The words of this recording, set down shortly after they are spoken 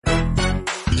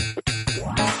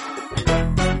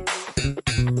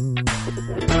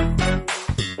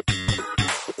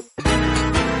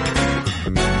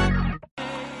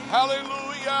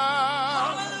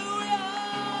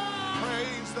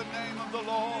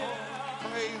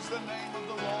Praise the name of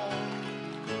the Lord.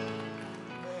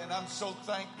 Man, I'm so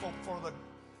thankful for a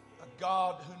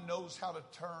God who knows how to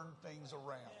turn things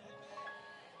around.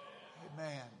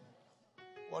 Amen.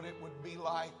 What it would be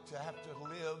like to have to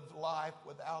live life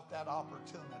without that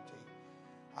opportunity,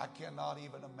 I cannot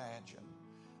even imagine.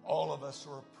 All of us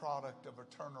are a product of a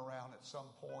turnaround at some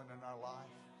point in our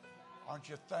life. Aren't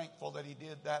you thankful that He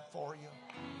did that for you?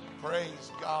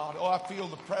 Praise God. Oh, I feel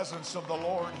the presence of the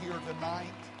Lord here tonight.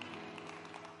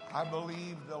 I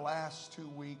believe the last 2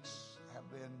 weeks have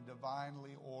been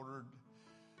divinely ordered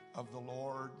of the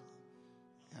Lord.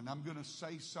 And I'm going to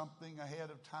say something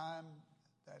ahead of time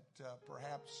that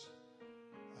perhaps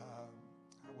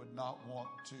I would not want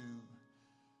to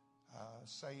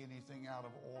say anything out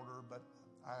of order, but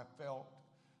I felt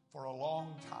for a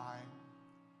long time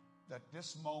that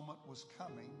this moment was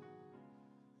coming,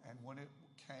 and when it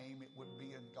came, it would be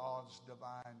in God's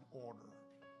divine order.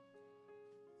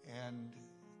 And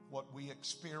what we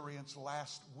experienced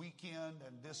last weekend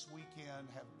and this weekend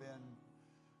have been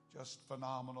just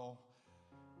phenomenal.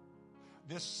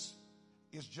 This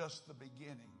is just the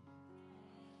beginning.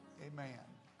 Amen.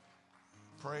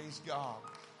 Praise God.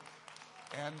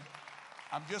 And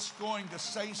I'm just going to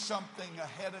say something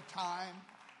ahead of time.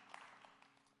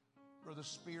 Brother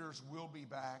Spears will be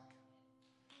back.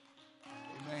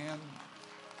 Amen.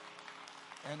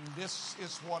 And this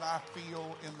is what I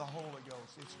feel in the Holy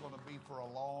Ghost. It's going to be for a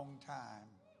long time.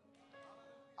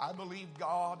 I believe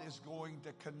God is going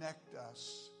to connect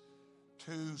us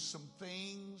to some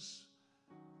things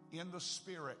in the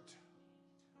Spirit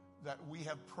that we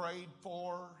have prayed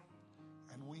for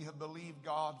and we have believed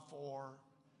God for.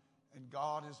 And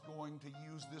God is going to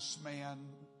use this man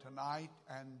tonight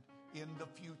and in the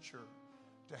future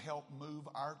to help move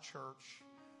our church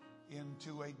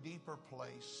into a deeper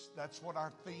place. That's what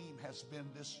our theme has been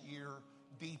this year,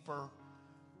 deeper.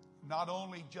 Not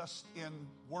only just in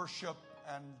worship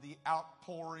and the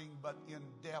outpouring, but in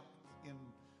depth in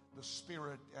the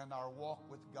Spirit and our walk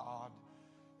with God.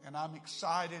 And I'm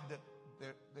excited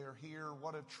that they're here.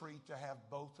 What a treat to have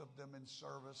both of them in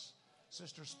service.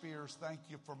 Sister Spears, thank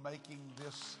you for making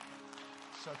this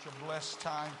such a blessed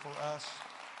time for us.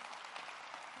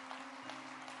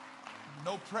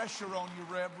 No pressure on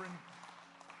you, Reverend.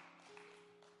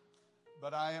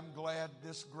 But I am glad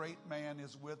this great man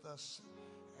is with us.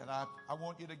 And I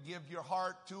want you to give your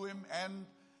heart to him and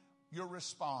your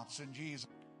response in Jesus.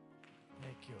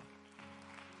 Thank you.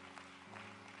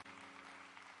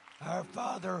 Our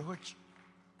Father,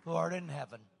 who art in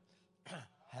heaven,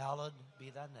 hallowed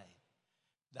be thy name.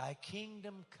 Thy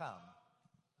kingdom come,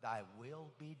 thy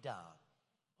will be done,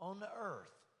 on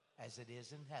earth as it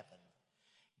is in heaven.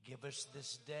 Give us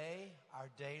this day our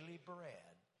daily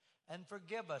bread, and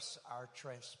forgive us our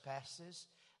trespasses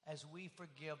as we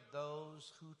forgive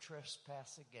those who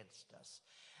trespass against us.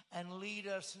 And lead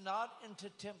us not into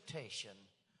temptation,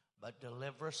 but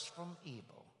deliver us from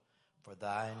evil. For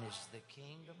thine is the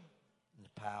kingdom, and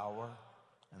the power,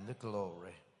 and the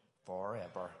glory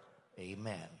forever.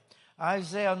 Amen.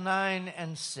 Isaiah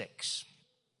 9:6.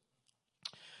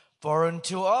 For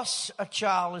unto us a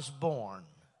child is born,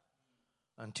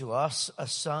 unto us a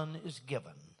son is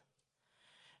given,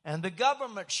 and the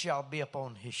government shall be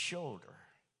upon his shoulder,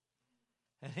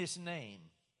 and his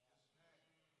name.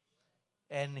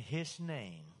 Did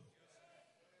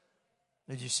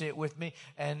you say it with me?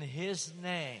 And his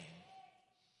name.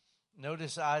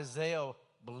 Notice Isaiah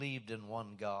believed in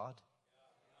one God.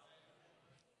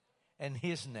 And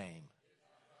his name.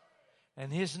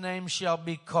 And his name shall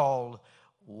be called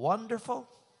Wonderful,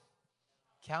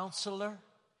 Counselor,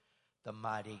 the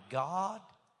Mighty God,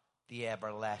 the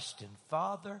Everlasting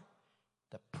Father,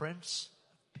 the Prince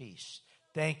of Peace.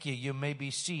 Thank you. You may be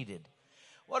seated.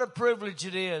 What a privilege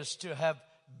it is to have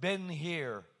been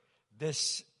here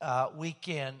this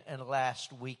weekend and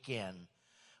last weekend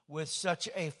with such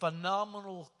a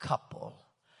phenomenal couple.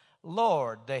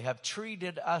 Lord, they have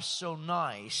treated us so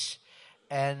nice.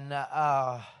 And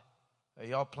are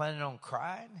y'all planning on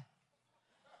crying?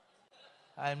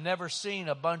 I've never seen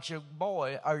a bunch of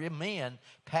men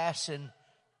passing.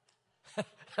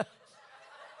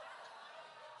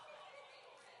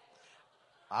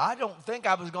 I don't think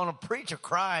I was going to preach a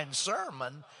crying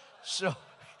sermon. So,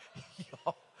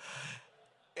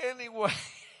 anyway.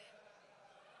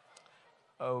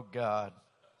 Oh, God.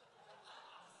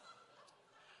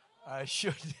 I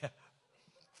should have.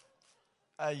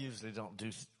 I usually don't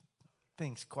do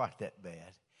things quite that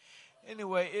bad.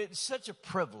 Anyway, it's such a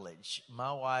privilege.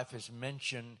 My wife has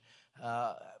mentioned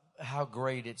how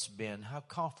great it's been, how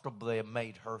comfortable they have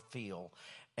made her feel.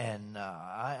 And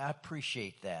I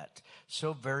appreciate that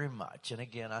so very much. And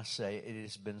again, I say it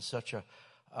has been such a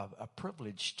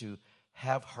privilege to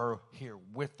have her here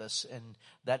with us. And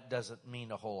that doesn't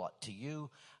mean a whole lot to you.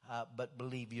 But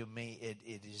believe you me, it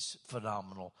is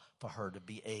phenomenal for her to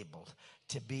be able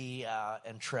to be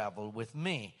and travel with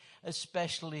me,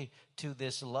 especially to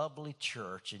this lovely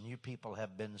church. And you people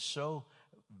have been so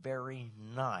very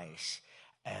nice.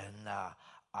 And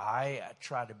I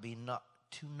try to be not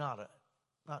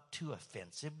too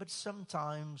offensive, but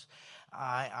sometimes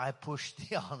I push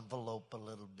the envelope a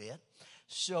little bit.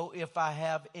 So if I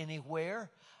have anywhere,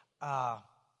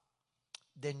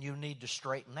 then you need to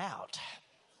straighten out.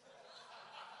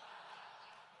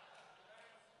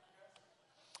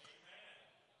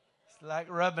 It's like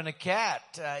rubbing a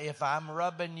cat. If I'm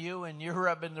rubbing you and you're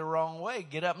rubbing the wrong way,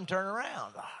 get up and turn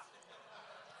around.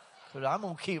 But I'm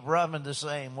going to keep rubbing the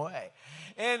same way.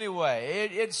 Anyway,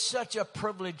 it's such a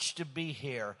privilege to be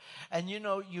here. And you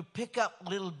know, you pick up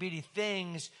little bitty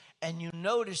things and you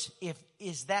notice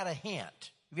is that a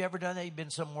hint? Have you ever done that? You've been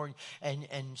somewhere and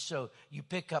so you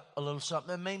pick up a little something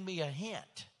that may be a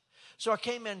hint. So I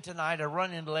came in tonight, I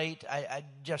run in late. I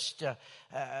just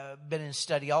been in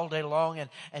study all day long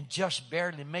and just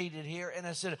barely made it here. And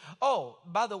I said, oh,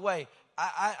 by the way,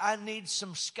 I need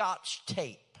some Scotch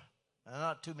tape.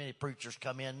 Not too many preachers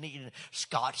come in needing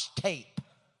Scotch tape.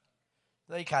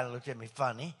 They kind of looked at me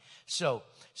funny. So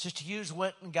Sister Hughes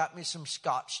went and got me some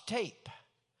Scotch tape.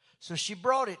 So she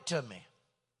brought it to me.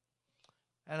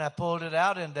 And I pulled it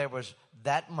out and there was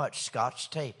that much Scotch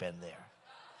tape in there.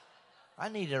 I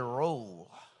needed a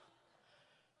roll.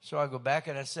 So I go back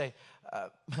and I say,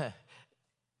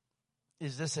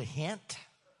 is this a hint?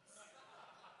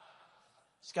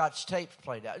 Scotch tape's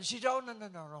played out. She said, oh,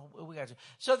 no. We got you.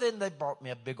 So then they brought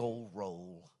me a big old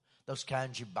roll. Those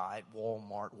kinds you buy at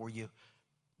Walmart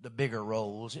the bigger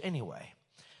rolls. Anyway.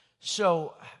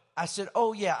 So I said,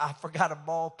 oh, yeah, I forgot a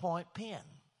ballpoint pen.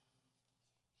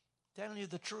 Telling you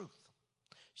the truth.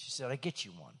 She said, I get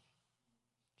you one.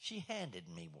 She handed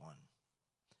me one.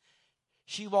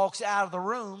 She walks out of the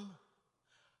room.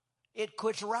 It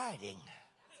quits writing.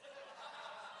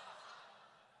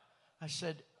 I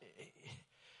said,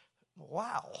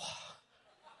 wow.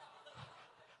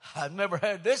 I've never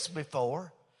had this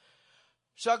before.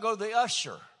 So I go to the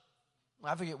usher.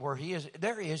 I forget where he is.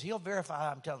 There he is. He'll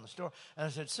verify I'm telling the story. And I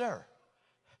said, sir,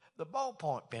 the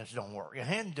ballpoint pens don't work. I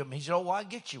handed him. He said, oh, I'll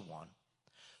get you one.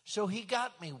 So he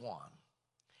got me one.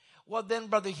 Well, then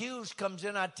Brother Hughes comes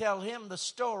in. I tell him the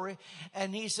story.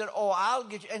 And he said, oh, I'll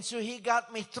get you. And so he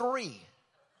got me 3.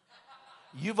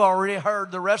 You've already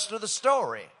heard the rest of the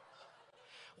story.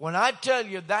 When I tell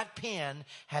you that pen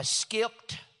has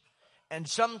skipped, and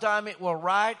sometime it will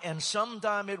write, and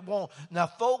sometime it won't. Now,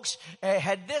 folks,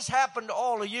 had this happened to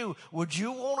all of you, would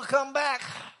you want to come back?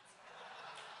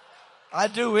 I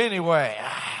do anyway.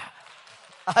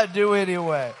 I do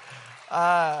anyway.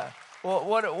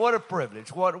 What a privilege.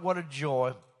 What a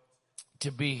joy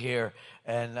to be here.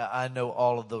 And I know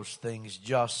all of those things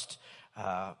just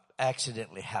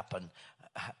accidentally happen,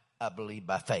 I believe,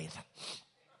 by faith.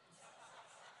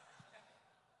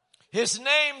 His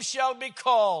name shall be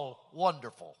called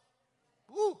Wonderful.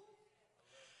 Woo.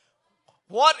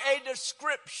 What a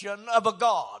description of a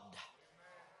God.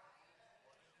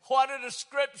 What a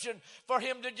description for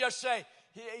him to just say,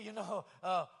 you know,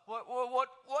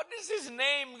 what is his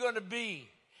name going to be?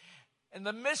 And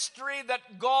the mystery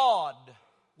that God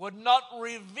would not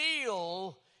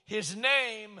reveal his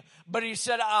name, but he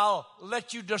said, I'll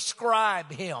let you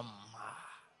describe him.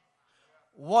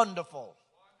 Wonderful.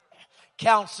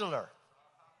 Counselor,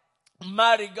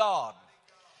 mighty God,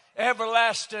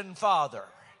 everlasting Father,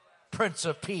 Prince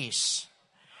of Peace.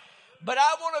 But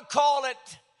I want to call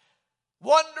it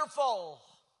wonderful,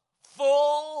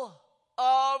 full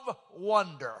of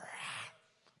wonder.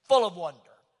 Full of wonder.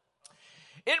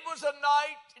 It was a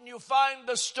night, and you find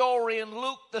the story in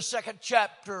Luke, the 2nd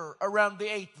chapter, around the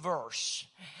 8th verse.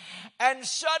 And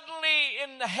suddenly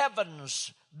in the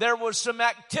heavens, there was some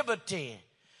activity,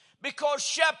 because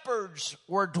shepherds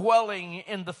were dwelling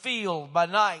in the field by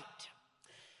night.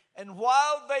 And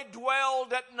while they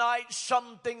dwelled at night,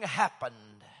 something happened.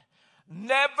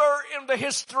 Never in the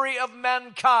history of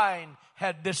mankind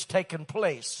had this taken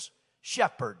place.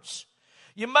 Shepherds.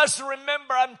 You must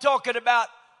remember, I'm talking about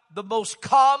the most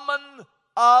common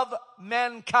of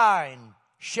mankind.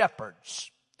 Shepherds.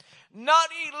 Not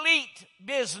elite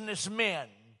businessmen.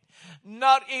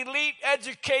 Not elite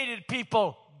educated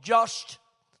people. Just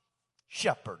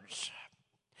shepherds.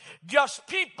 Just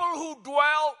people who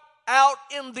dwell out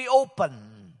in the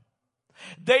open.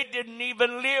 They didn't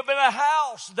even live in a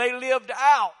house. They lived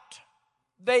out.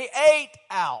 They ate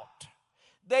out.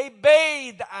 They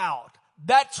bathed out.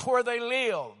 That's where they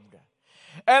lived.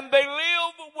 And they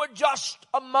lived with just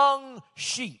among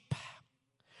sheep.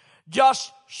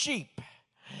 Just sheep.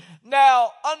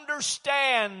 Now,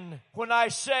 understand when I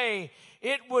say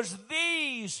it was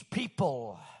these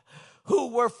people who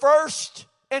were first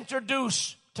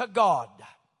introduced to God.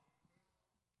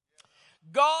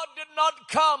 God did not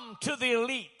come to the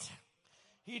elite.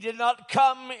 He did not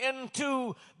come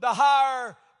into the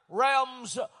higher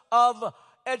realms of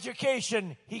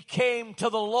education. He came to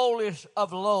the lowest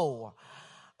of low.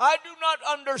 I do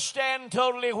not understand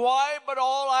totally why, but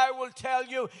all I will tell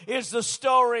you is the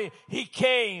story. He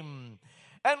came.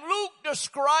 And Luke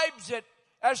describes it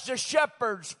as the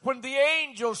shepherds when the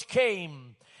angels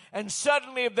came. And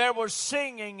suddenly there was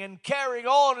singing and carrying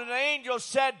on. And the angel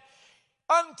said,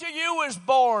 unto you is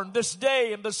born this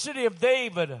day in the city of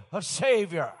David a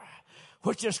Savior,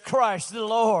 which is Christ the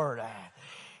Lord.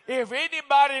 If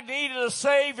anybody needed a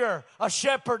Savior, a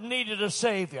shepherd needed a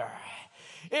Savior.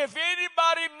 If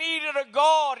anybody needed a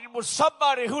God, it was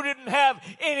somebody who didn't have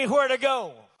anywhere to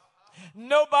go.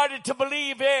 Nobody to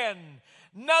believe in.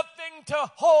 Nothing to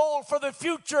hold for the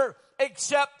future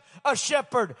except a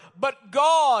shepherd. But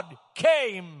God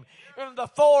came in the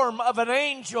form of an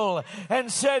angel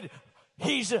and said,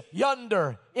 he's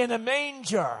yonder in a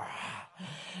manger.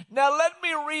 Now let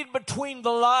me read between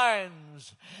the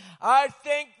lines. I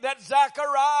think that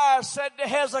Zechariah said to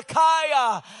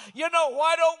Hezekiah, you know,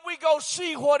 why don't we go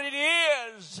see what it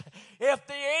is? If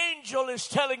the angel is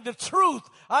telling the truth,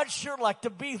 I'd sure like to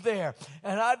be there.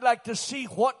 And I'd like to see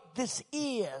what this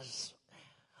is.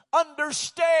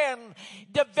 Understand,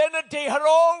 divinity had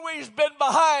always been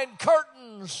behind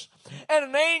curtains. And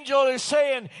an angel is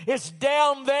saying, it's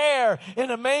down there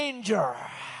in a manger.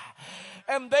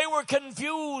 And they were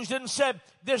confused and said,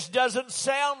 this doesn't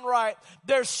sound right.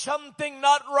 There's something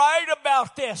not right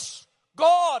about this.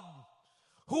 God,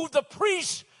 who the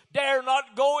priests dare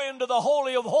not go into the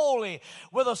Holy of Holies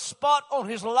with a spot on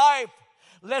his life,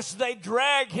 lest they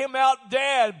drag him out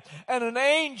dead. And an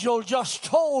angel just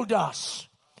told us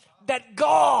that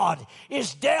God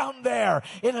is down there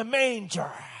in a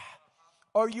manger.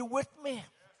 Are you with me?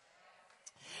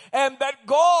 And that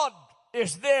God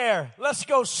is there. Let's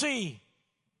go see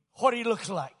what he looks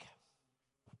like.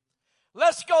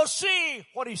 Let's go see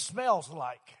what he smells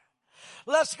like.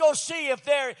 Let's go see if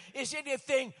there is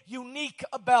anything unique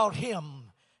about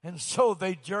him. And so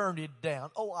they journeyed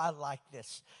down. Oh, I like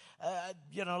this.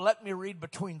 Let me read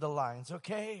between the lines,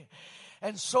 okay?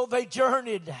 And so they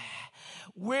journeyed,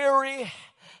 weary,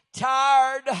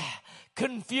 tired,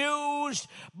 confused,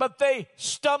 but they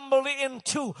stumbled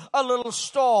into a little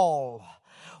stall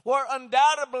where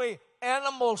undoubtedly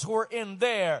animals were in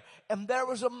there, and there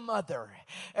was a mother,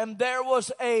 and there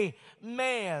was a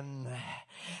man,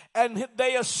 and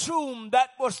they assumed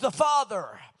that was the father,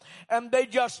 and they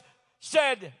just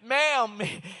said, ma'am,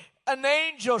 an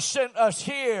angel sent us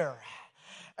here.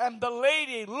 And the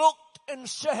lady looked and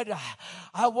said,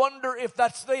 I wonder if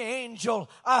that's the angel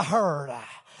I heard.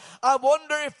 I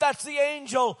wonder if that's the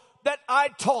angel that I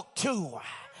talked to.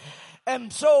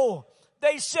 And so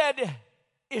they said,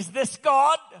 is this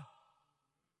God?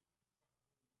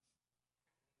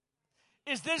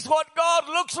 Is this what God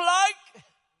looks like?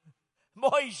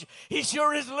 Boy, he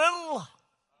sure is little.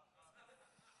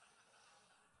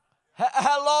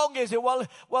 How long is it?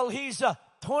 Well, he's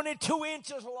 22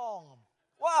 inches long.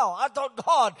 Wow, I thought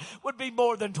God would be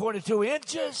more than 22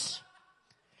 inches.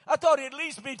 I thought he'd at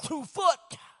least be 2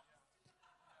 foot.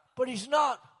 But he's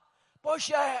not. Boy,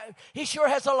 he sure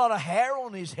has a lot of hair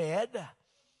on his head.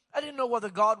 I didn't know whether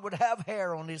God would have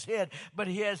hair on his head, but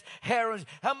he has hair on his.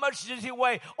 How much does he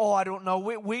weigh? Oh, I don't know.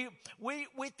 We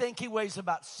think he weighs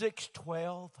about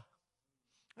 6'12".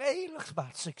 Hey, he looks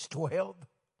about 6'12".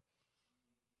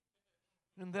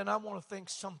 And then I want to think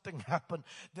something happened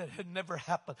that had never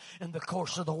happened in the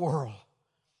course of the world.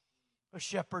 A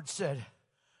shepherd said,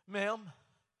 ma'am,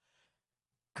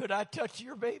 could I touch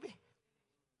your baby?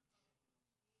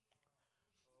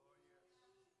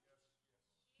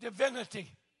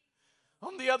 Divinity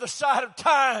on the other side of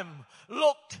time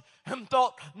looked and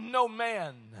thought, no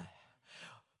man,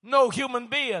 no human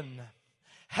being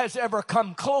has ever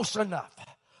come close enough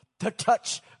to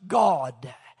touch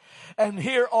God. And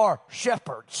here are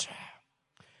shepherds.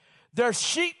 There's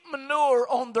sheep manure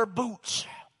on their boots.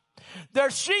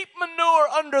 There's sheep manure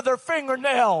under their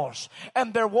fingernails.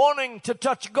 And they're wanting to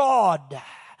touch God.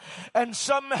 And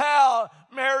somehow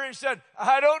Mary said,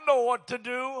 I don't know what to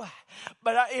do,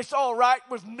 but it's all right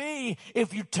with me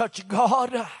if you touch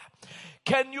God.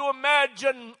 Can you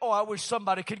imagine? Oh, I wish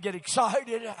somebody could get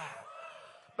excited.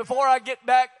 Before I get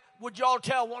back, Would y'all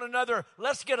tell one another,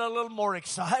 let's get a little more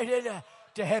excited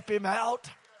to help him out?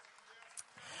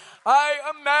 I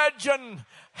imagine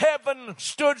heaven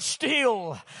stood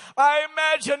still. I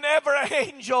imagine every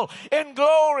angel in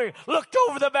glory looked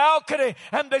over the balcony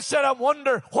and they said, I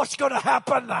wonder what's going to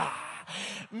happen.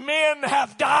 Men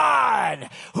have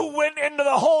died who went into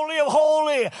the Holy of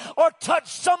Holies or touched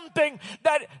something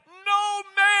that no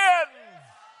man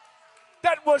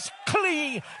that was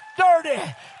clean, dirty,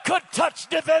 could touch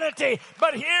divinity.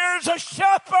 But here's a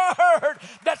shepherd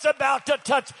that's about to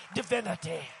touch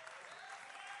divinity.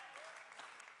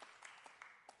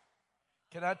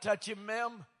 Can I touch him,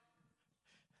 ma'am?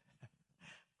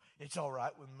 It's all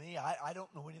right with me. I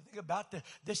don't know anything about this.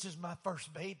 This is my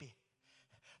first baby.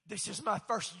 This is my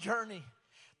first journey.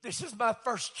 This is my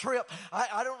first trip.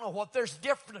 I don't know what there's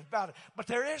different about it. But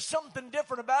there is something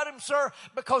different about him, sir,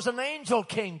 because an angel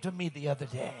came to me the other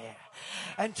day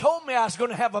and told me I was going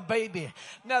to have a baby.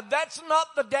 Now, that's not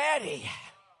the daddy.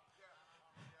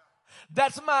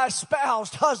 That's my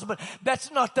espoused husband.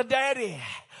 That's not the daddy.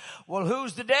 Well,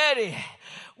 who's the daddy?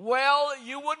 Well,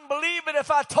 you wouldn't believe it if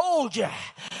I told you.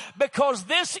 Because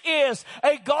this is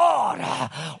a God,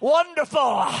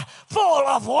 wonderful, full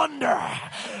of wonder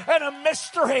and a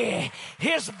mystery.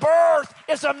 His birth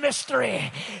is a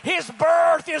mystery. His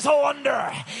birth is a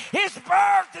wonder. His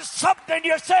birth is something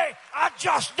you say, I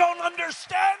just don't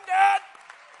understand it.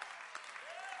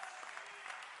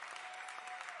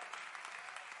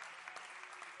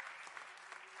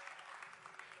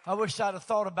 I wish I'd have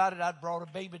thought about it. I'd brought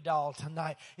a baby doll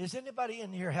tonight. Does anybody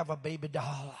in here have a baby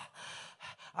doll?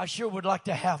 I sure would like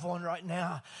to have one right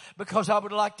now because I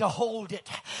would like to hold it.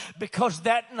 Because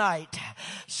that night,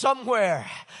 somewhere,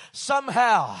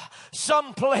 somehow,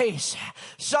 someplace,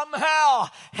 somehow,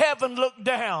 heaven looked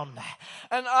down.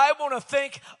 And I want to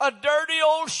think a dirty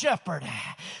old shepherd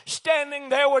standing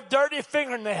there with dirty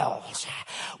fingernails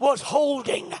was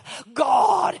holding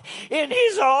God in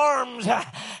his arms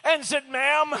and said,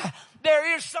 ma'am,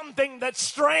 there is something that's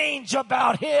strange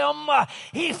about him.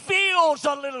 He feels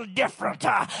a little different.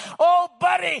 Oh,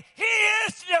 buddy, he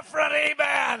is different,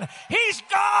 amen. He's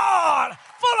God,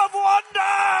 full of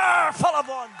wonder, full of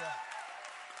wonder.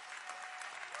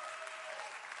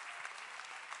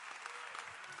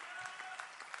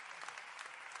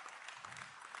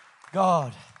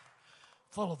 God,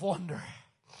 full of wonder.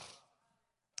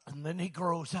 And then he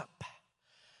grows up.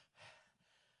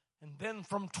 And then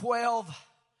from 12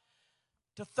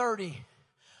 to 30,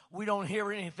 we don't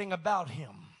hear anything about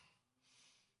him.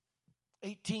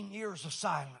 18 years of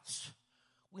silence.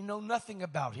 We know nothing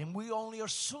about him. We only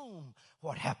assume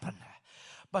what happened.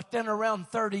 But then around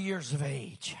 30 years of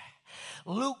age,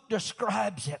 Luke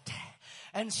describes it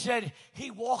and said he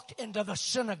walked into the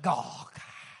synagogue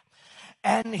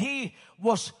and he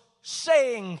was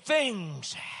saying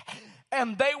things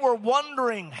and they were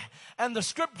wondering. And the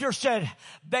scripture said,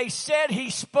 they said he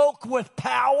spoke with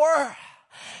power.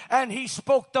 And he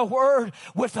spoke the word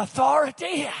with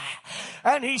authority.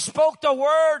 And he spoke the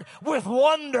word with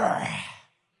wonder.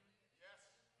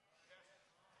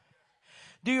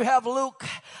 Do you have Luke?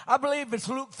 I believe it's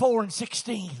Luke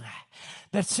 4:16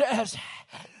 that says,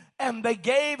 and they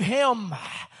gave him,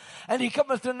 and he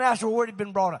cometh to Nazareth where he'd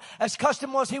been brought up. As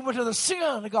custom was, he went to the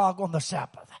synagogue on the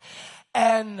Sabbath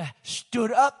and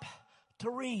stood up to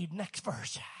read. Next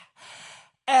verse.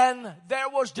 And there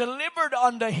was delivered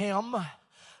unto him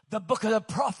the book of the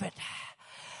prophet.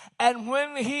 And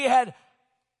when he had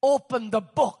opened the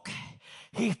book,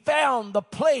 he found the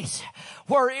place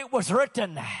where it was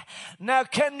written. Now,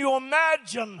 can you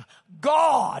imagine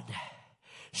God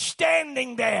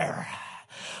standing there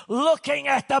looking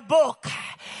at the book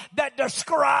that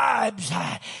describes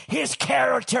his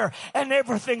character and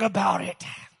everything about it?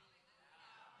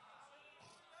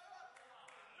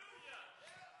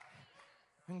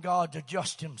 And God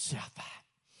adjusts himself.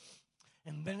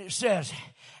 And then it says,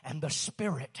 and the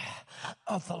Spirit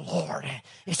of the Lord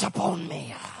is upon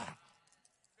me.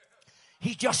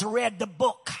 He just read the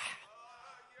book.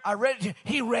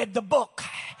 He read the book.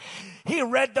 He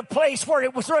read the place where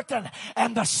it was written,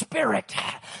 and the Spirit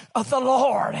of the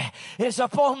Lord is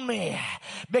upon me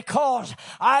because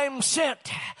I'm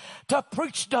sent to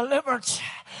preach deliverance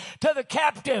to the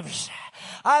captives.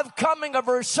 I've coming of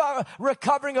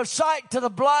recovering of sight to the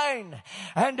blind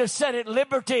and to set at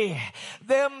liberty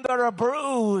them that are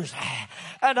bruised.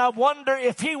 And I wonder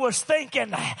if he was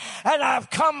thinking, and I've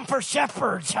come for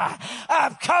shepherds.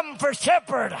 I've come for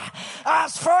shepherd. I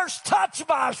was first touched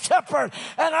by a shepherd,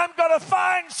 and I'm going to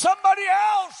find somebody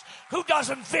else who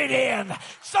doesn't fit in.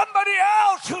 Somebody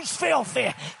else who's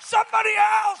filthy. Somebody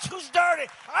else who's dirty.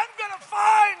 I'm going to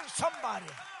find somebody.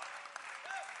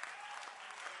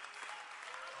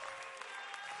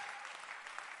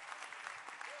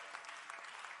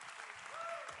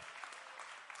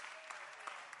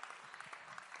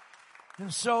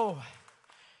 And so,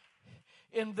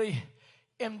 in the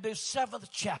 7th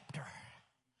chapter,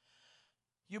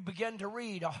 you begin to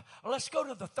read. Let's go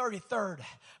to the 33rd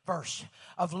verse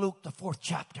of Luke, the 4th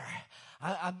chapter.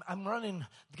 I'm running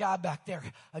the guy back there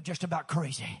just about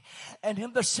crazy. And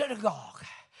in the synagogue,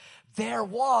 there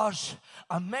was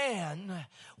a man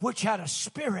which had a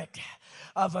spirit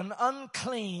of an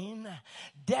unclean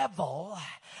devil,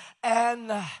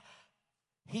 and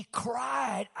he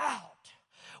cried out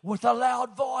with a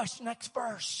loud voice, next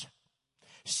verse,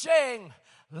 saying,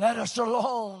 "Let us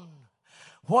alone.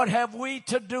 What have we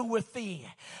to do with thee,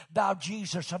 thou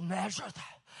Jesus of Nazareth?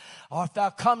 Art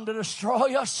thou come to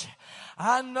destroy us?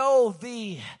 I know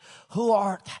thee who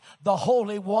art the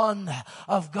Holy One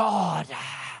of God."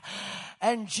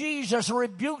 And Jesus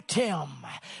rebuked him,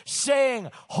 saying,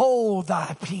 "Hold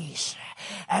thy peace,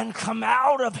 and come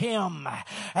out of him."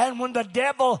 And when the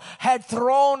devil had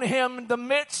thrown him in the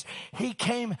midst, he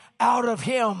came out of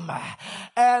him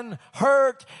and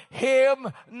hurt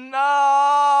him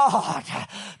not.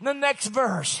 The next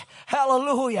verse,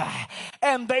 hallelujah.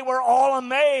 And they were all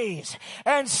amazed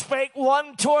and spake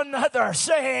one to another,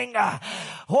 saying,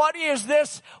 "What is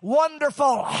this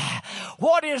wonderful?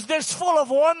 What is this full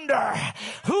of wonder?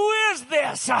 Who is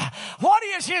this? What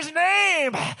is his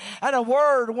name?" And a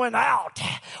word went out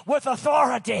with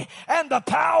authority and the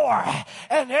power,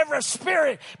 and every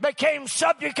spirit became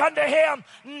subject unto him.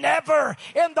 Never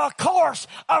in the course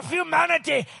of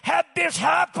humanity had this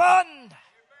happened.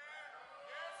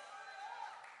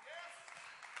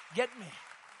 Get me?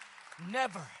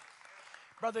 Never.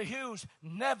 Brother Hughes,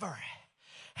 never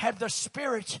had the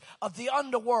spirits of the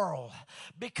underworld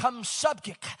become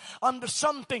subject unto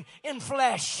something in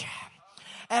flesh.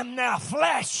 And now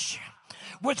flesh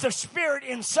with the spirit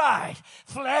inside.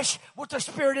 Flesh with the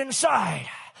spirit inside.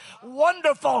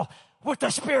 Wonderful with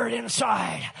the spirit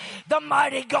inside. The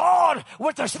mighty God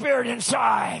with the spirit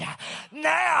inside.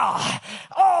 Now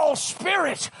all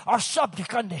spirits are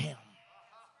subject unto him.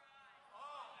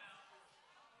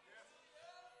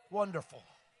 Wonderful.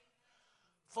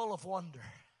 Full of wonder.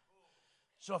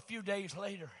 So a few days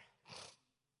later,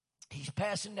 he's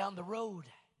passing down the road.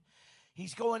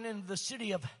 He's going into the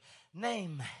city of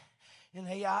Naim,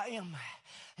 N-A-I-M.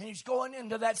 And he's going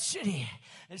into that city.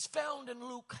 It's found in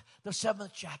Luke, the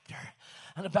 7th chapter,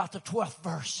 and about the 12th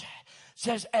verse. It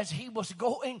says, as he was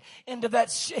going into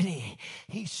that city,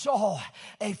 he saw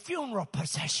a funeral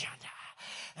procession.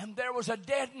 And there was a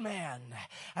dead man,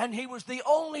 and he was the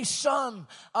only son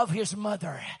of his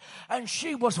mother, and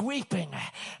she was weeping,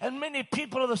 and many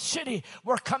people of the city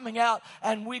were coming out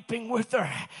and weeping with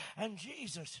her, and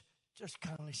Jesus just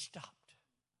kindly stopped.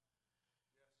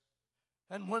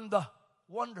 And when the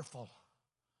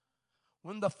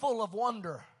full of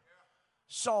wonder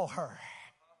saw her,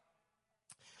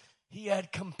 he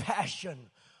had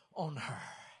compassion on her.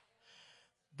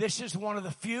 This is one of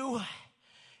the few,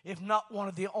 if not one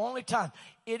of the only times,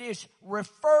 it is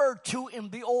referred to in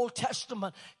the Old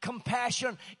Testament,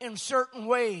 compassion in certain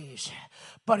ways.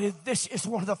 But this is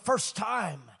one of the first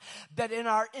time that in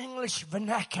our English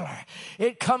vernacular,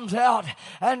 it comes out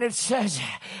and it says,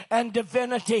 and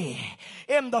divinity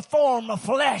in the form of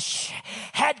flesh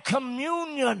had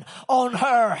communion on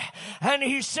her. And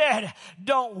he said,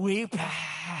 don't weep.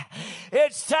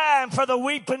 It's time for the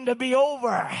weeping to be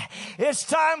over. It's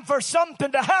time for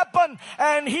something to happen.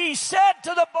 And he said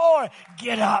to the boy,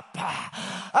 get up.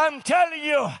 I'm telling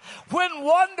you, when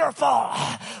wonderful,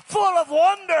 full of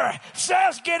wonder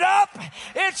says get up,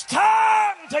 it's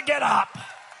time to get up.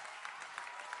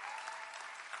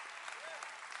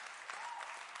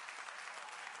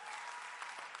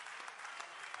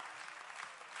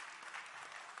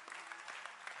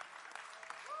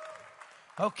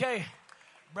 Okay,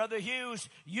 Brother Hughes,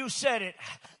 you said it.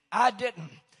 I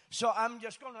didn't. So I'm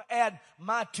just going to add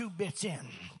my 2 bits in.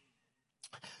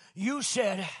 You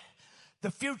said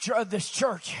the future of this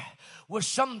church was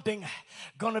something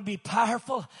going to be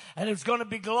powerful and it's going to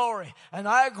be glory. And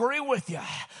I agree with you.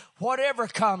 Whatever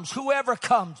comes, whoever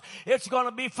comes, it's going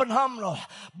to be phenomenal.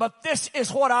 But this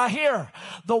is what I hear.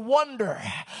 The wonder,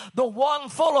 the one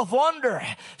full of wonder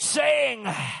saying,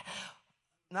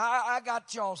 now, I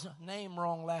got y'all's name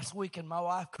wrong last week, and my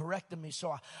wife corrected me,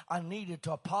 so I needed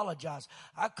to apologize.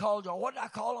 I called y'all, what did I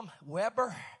call them?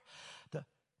 Weber?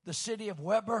 The city of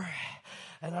Weber.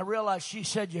 And I realized she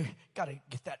said, you got to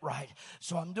get that right.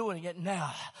 So I'm doing it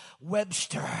now.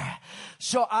 Webster.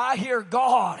 So I hear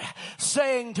God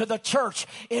saying to the church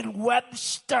in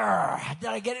Webster. Did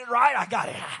I get it right? I got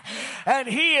it. And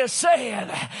he is saying,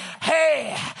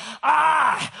 hey,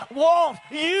 I want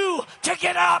you to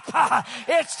get up.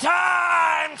 It's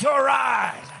time to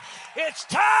arise. It's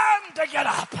time to get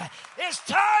up. It's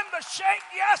time to shake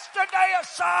yesterday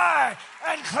aside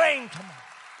and claim tomorrow.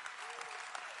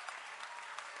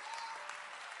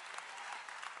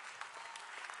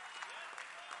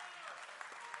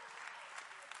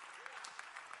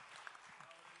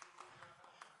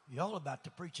 Y'all about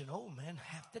to preach an old man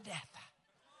half to death.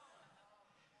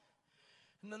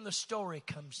 And then the story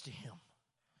comes to him.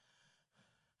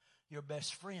 Your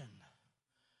best friend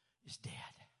is dead.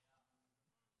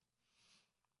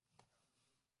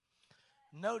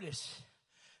 Notice,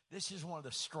 this is one of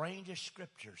the strangest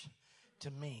scriptures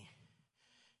to me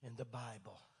in the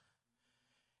Bible.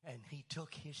 And he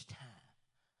took his time.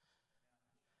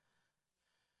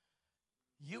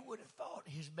 You would have thought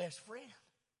his best friend,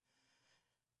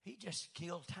 he just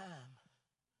killed time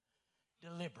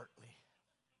deliberately.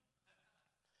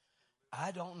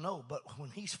 I don't know, but when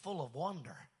he's full of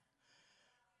wonder,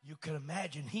 you can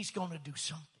imagine he's going to do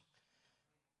something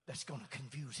that's going to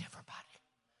confuse everybody.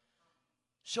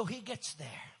 So he gets there.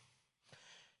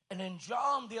 And in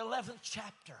John, the 11th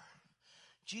chapter,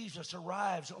 Jesus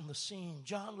arrives on the scene.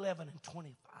 John 11 and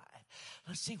 25.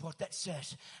 Let's see what that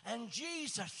says. And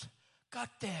Jesus got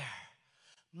there.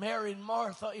 Mary and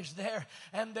Martha is there,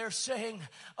 and they're saying,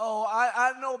 oh,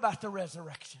 I know about the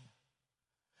resurrection.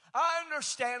 I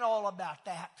understand all about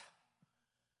that.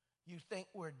 You think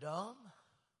we're dumb?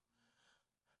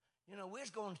 You know, we was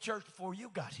going to church before you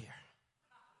got here.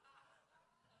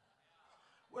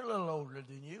 We're a little older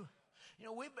than you. You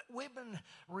know, we've been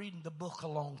reading the book a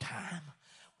long time.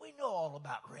 We know all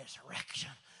about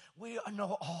resurrection. We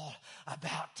know all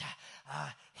about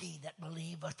he that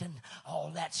believeth and all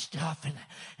that stuff.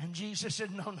 And Jesus said,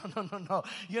 no.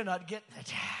 You're not getting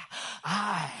it.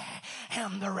 I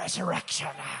am the resurrection.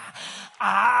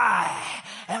 I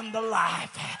am the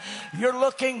life. You're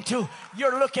looking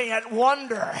at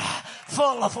wonder,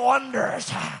 full of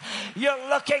wonders. You're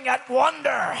looking at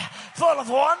wonder, full of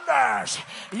wonders.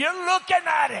 You're looking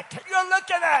at it. You're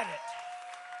looking at it.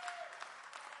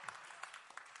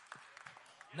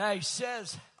 Now he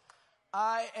says,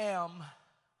 I am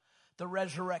the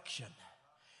resurrection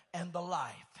and the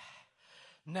life.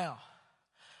 Now,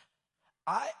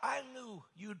 I knew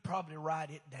you'd probably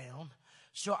write it down.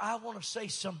 So I want to say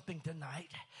something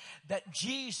tonight that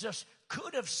Jesus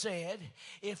could have said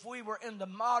if we were in the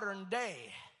modern day.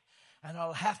 And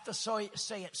I'll have to say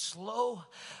it slow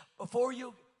before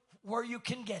where you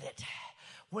can get it.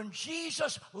 When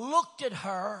Jesus looked at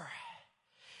her,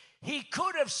 he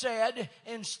could have said,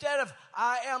 instead of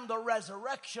I am the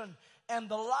resurrection and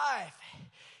the life,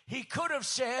 he could have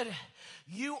said,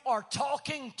 you are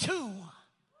talking to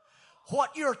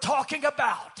what you're talking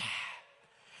about.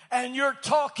 And you're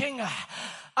talking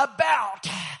about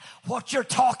what you're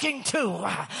talking to.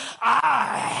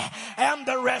 I am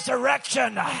the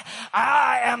resurrection.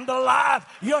 I am the life.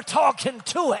 You're talking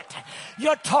to it.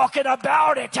 You're talking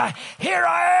about it. Here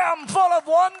I am, full of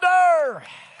wonder.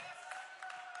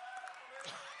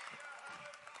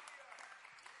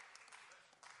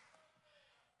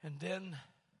 And then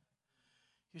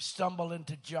you stumble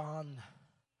into John,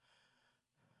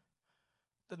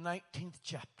 the 19th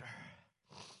chapter.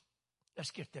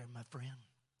 Let's get there, my friend.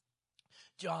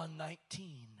 John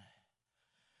 19.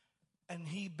 And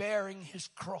he, bearing his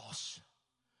cross,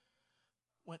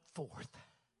 went forth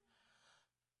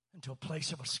into a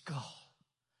place of a skull,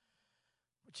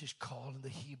 which is called in the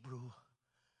Hebrew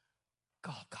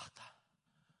Golgotha.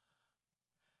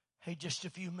 Hey, just a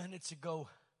few minutes ago,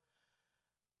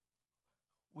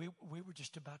 we were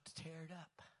just about to tear it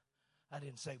up. I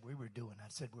didn't say we were doing. I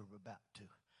said we were about to.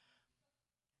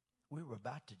 We were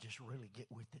about to just really get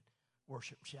with it,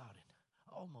 worship, shouting,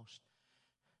 almost.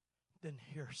 Then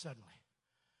here suddenly,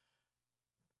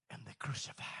 and they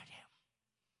crucified him.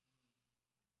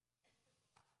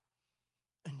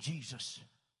 And Jesus,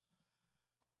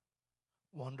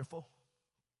 wonderful,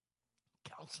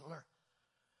 Counselor,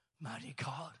 mighty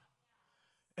God,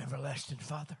 everlasting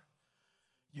Father.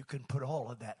 You can put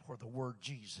all of that where the word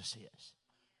Jesus is.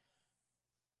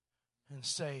 And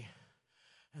say,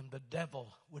 and the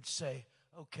devil would say,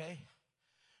 okay,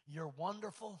 you're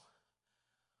wonderful,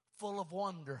 full of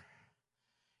wonder,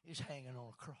 is hanging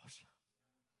on a cross.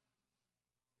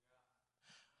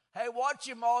 Hey, watch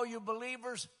him, all you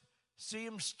believers. See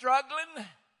him struggling.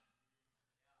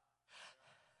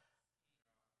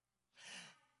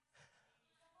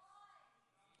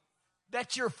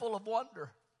 That you're full of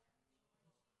wonder.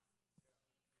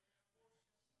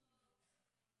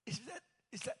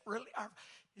 Is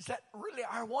that really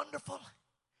our wonderful?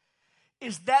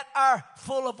 Is that our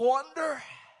full of wonder?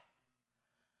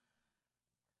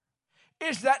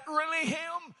 Is that really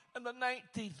him? In the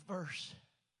 19th verse.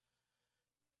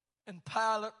 And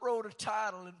Pilate wrote a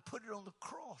title and put it on the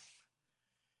cross.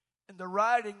 And the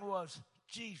writing was,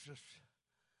 Jesus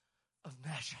of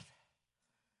Nazareth,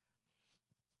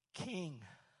 King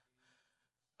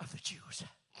of the Jews.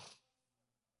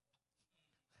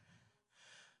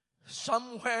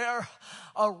 Somewhere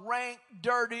a rank,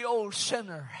 dirty old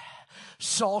sinner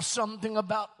saw something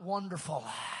about wonderful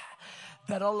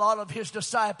that a lot of his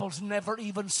disciples never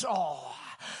even saw.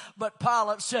 But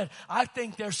Pilate said, I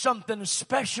think there's something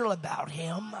special about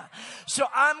him. So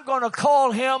I'm going to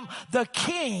call him the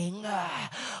King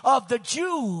of the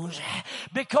Jews,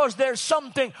 because there's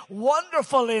something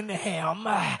wonderful in him.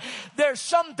 There's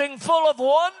something full of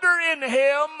wonder in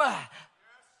him.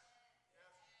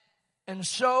 And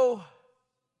so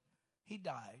he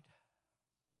died.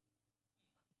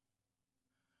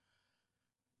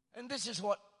 And this is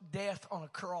what death on a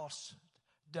cross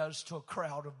does to a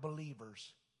crowd of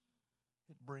believers.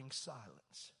 It brings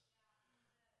silence.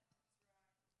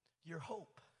 Your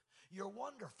hope, your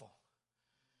wonderful,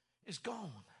 is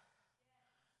gone.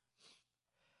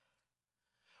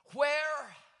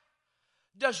 Where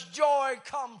does joy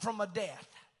come from a death?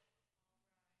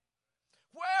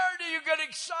 Where do you get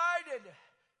excited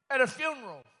at a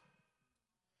funeral?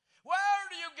 Where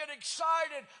do you get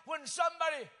excited when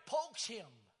somebody pokes him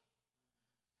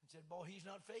and said, boy, he's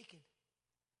not faking.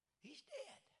 He's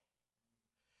dead.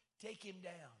 Take him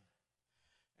down.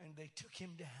 And they took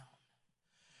him down.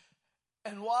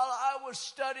 And while I was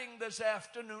studying this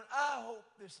afternoon, I hope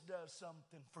this does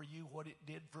something for you, what it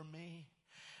did for me.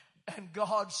 And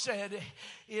God said,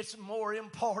 it's more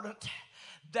important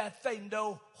that they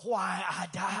know why I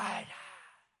died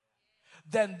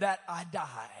than that I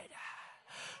died.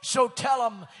 So tell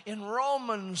them in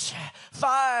Romans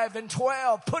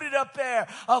 5:12, put it up there,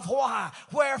 of why.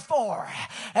 Wherefore,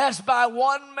 as by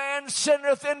one man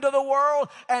sinneth into the world,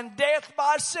 and death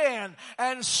by sin,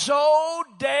 and so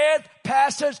death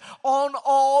passes on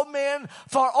all men,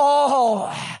 for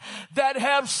all that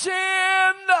have sinned.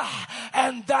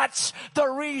 And that's the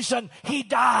reason he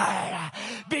died,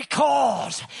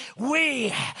 because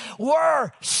we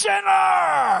were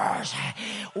sinners.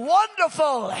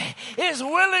 Wonderful is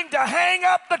willing to hang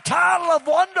up the title of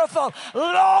wonderful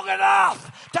long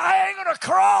enough to hang on a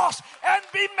cross and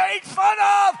be made fun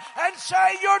of and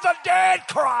say, you're the dead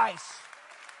Christ.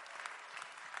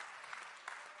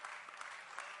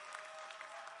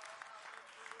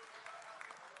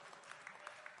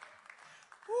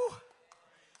 Whew.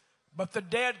 But the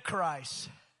dead Christ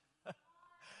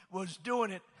was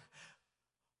doing it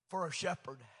for a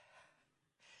shepherd.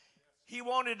 He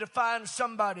wanted to find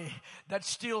somebody that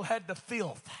still had the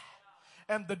filth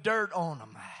and the dirt on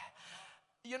them.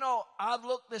 You know, I've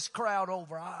looked this crowd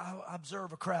over. I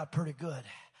observe a crowd pretty good.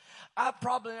 I've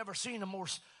probably never seen a more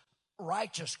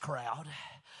righteous crowd,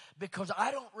 because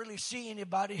I don't really see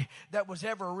anybody that was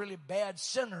ever really bad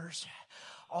sinners.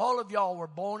 All of y'all were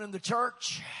born in the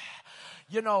church,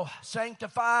 you know,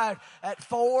 sanctified at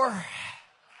 4,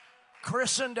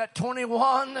 christened at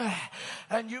 21,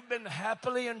 and you've been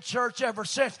happily in church ever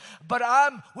since. But I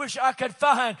wish I could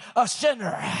find a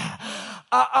sinner,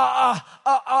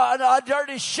 a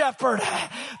dirty shepherd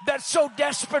that's so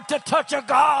desperate to touch a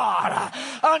God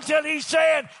until he's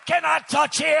saying, can I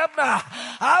touch him?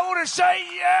 I want to say,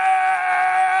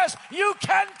 yes, you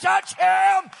can touch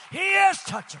him. He is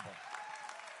touchable.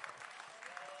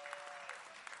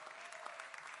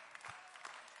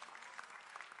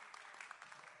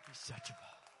 Touchable.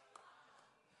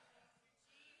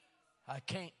 I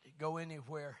can't go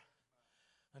anywhere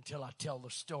until I tell the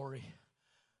story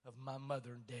of my mother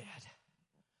and dad.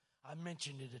 I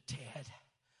mentioned it to Ted,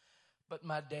 but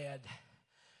my dad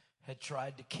had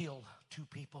tried to kill 2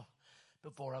 people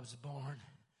before I was born.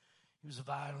 He was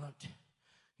violent.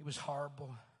 He was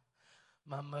horrible.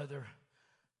 My mother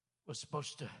was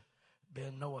supposed to be,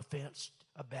 no offense,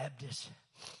 a Baptist.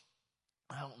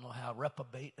 I don't know how a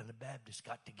reprobate and a Baptist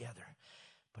got together,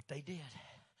 but they did.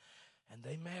 And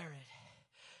they married.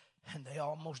 And they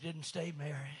almost didn't stay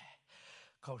married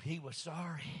because he was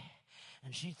sorry.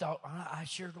 And she thought, I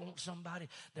sure want somebody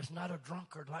that's not a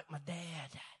drunkard like my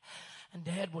dad. And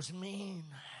Dad was mean.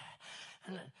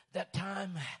 And that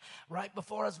time, right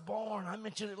before I was born, I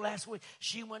mentioned it last week,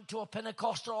 she went to a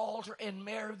Pentecostal altar in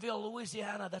Maryville,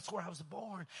 Louisiana. That's where I was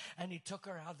born. And he took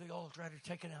her out of the altar, had her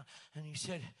taken out, and he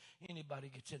said, anybody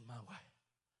gets in my way,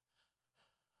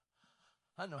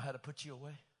 I know how to put you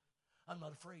away. I'm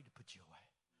not afraid to put you away.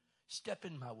 Step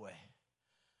in my way.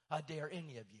 I dare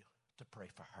any of you to pray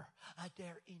for her. I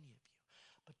dare any of you.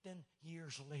 But then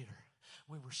years later,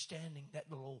 we were standing, that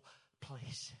little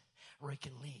place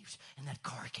raking leaves, and that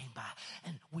car came by,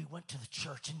 and we went to the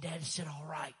church, and Daddy said, all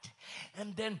right.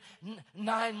 And then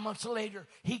 9 months later,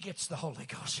 he gets the Holy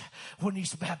Ghost when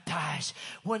he's baptized.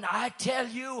 When I tell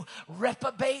you,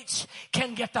 reprobates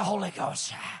can get the Holy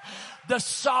Ghost. The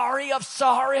sorry of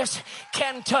sorries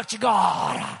can touch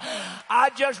God. I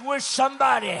just wish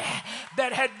somebody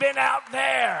that had been out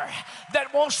there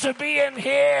that wants to be in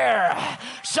here,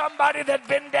 somebody that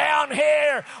been down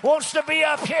here wants to be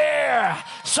up here,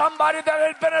 somebody that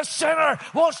had been a sinner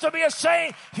wants to be a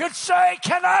saint, you'd say,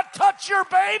 can I touch your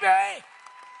baby?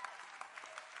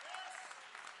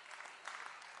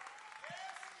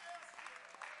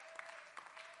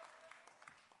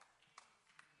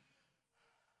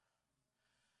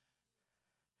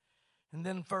 And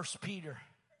then 1 Peter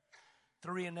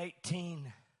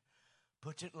 3:18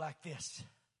 puts it like this.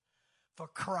 For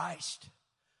Christ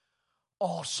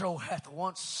also hath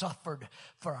once suffered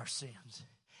for our sins.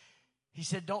 He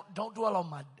said, don't dwell on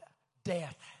my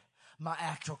death, my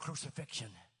actual crucifixion.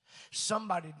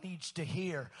 Somebody needs to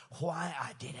hear why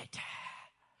I did it.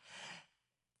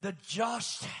 The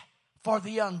just for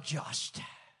the unjust.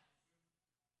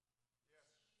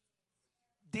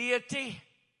 Deity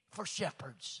for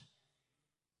shepherds.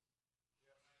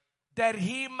 That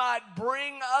he might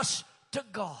bring us to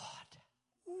God.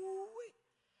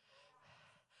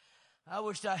 I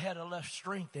wish I had enough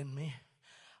strength in me.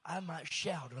 I might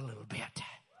shout a little bit.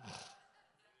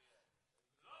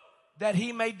 That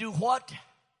he may do what?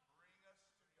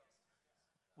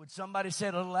 Would somebody say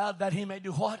it aloud? That he may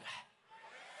do what?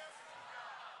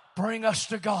 Bring us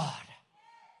to God.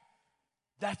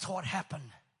 That's what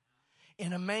happened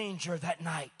in a manger that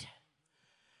night.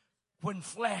 When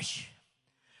flesh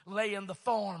lay in the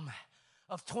form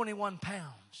of 21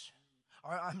 pounds.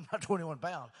 Or I'm not 21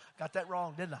 pounds. Got that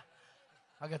wrong, didn't I?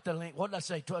 I got the link. What did I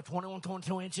say? 21,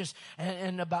 22 inches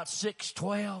and about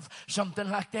 6'12", something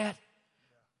like that.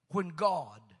 When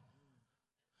God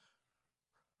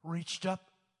reached up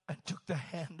and took the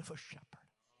hand of a shepherd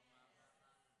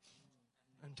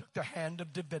and took the hand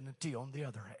of divinity on the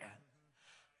other hand,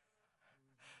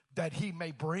 that he may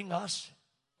bring us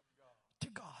to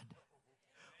God.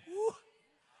 Woo.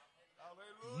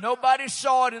 Nobody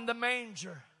saw it in the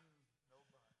manger,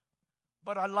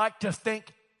 but I like to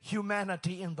think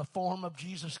humanity in the form of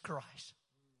Jesus Christ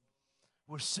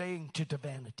was saying to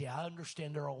divinity, I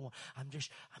understand they're all, I'm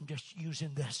just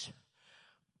using this,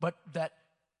 but that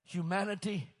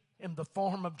humanity in the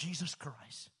form of Jesus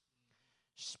Christ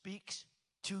speaks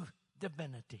to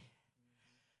divinity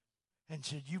and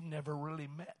said, you've never really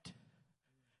met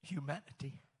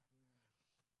humanity.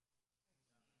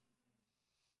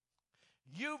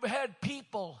 You've had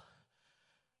people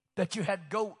that you had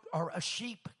goat or a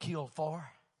sheep killed for.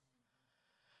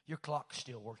 Your clock's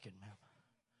still working, ma'am.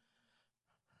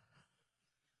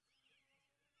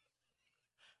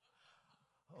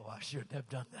 Oh, I shouldn't have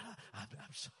done that.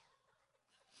 I'm sorry.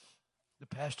 The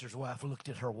pastor's wife looked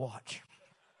at her watch.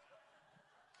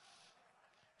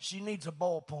 She needs a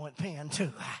ballpoint pen,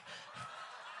 too.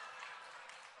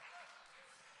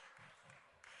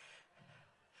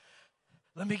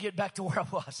 Let me get back to where I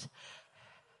was.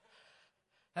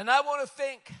 And I want to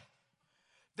think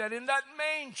that in that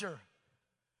manger,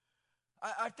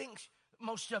 I think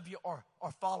most of you are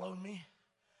following me.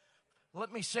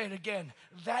 Let me say it again.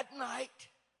 That night,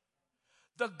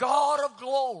 the God of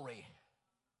glory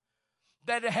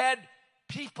that had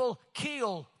people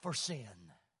killed for sin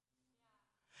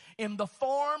in the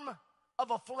form of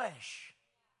a flesh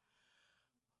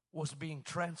was being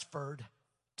transferred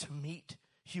to meet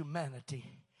humanity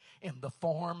in the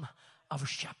form of a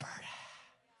shepherd.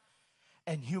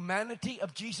 And humanity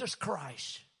of Jesus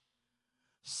Christ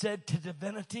said to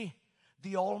divinity,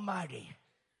 the Almighty,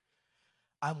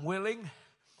 I'm willing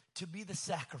to be the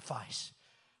sacrifice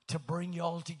to bring you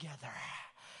all together.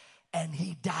 And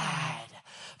he died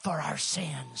for our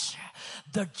sins.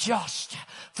 The just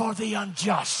for the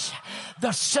unjust.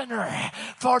 The sinner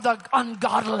for the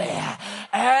ungodly.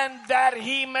 And that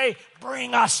he may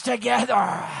bring us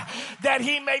together. That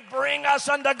he may bring us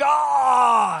unto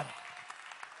God.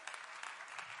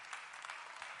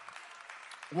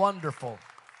 Wonderful.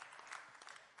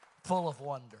 Full of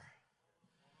wonder.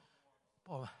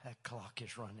 Boy, that clock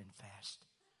is running fast.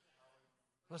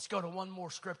 Let's go to one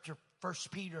more scripture. 1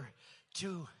 Peter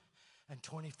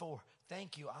 2:24.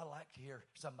 Thank you. I like to hear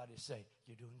somebody say,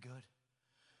 you're doing good.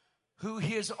 Who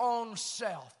his own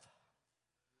self.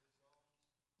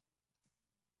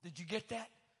 Did you get that?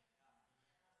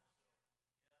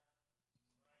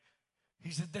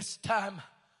 He said, this time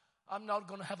I'm not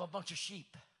going to have a bunch of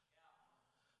sheep.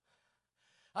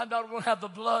 I'm not going to have the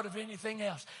blood of anything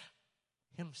else.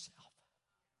 Himself.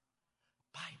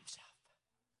 by himself.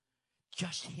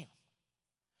 Just him.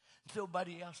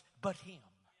 Nobody else but him.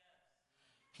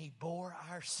 He bore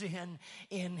our sin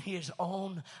in his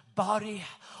own body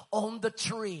on the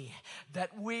tree,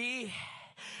 that we,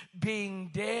 being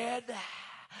dead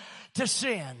to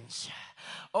sins,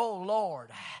 oh Lord,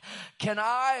 can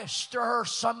I stir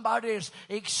somebody's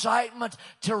excitement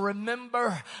to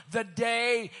remember the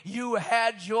day you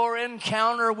had your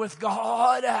encounter with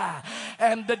God,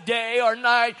 and the day or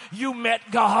night you met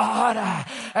God,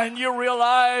 and you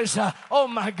realize, oh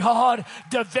my God,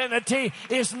 divinity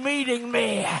is meeting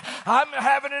me. I'm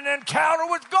having an encounter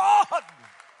with God.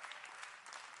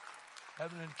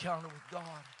 Having an encounter with God.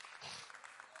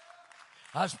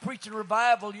 I was preaching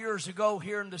revival years ago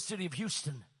here in the city of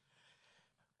Houston,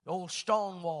 the old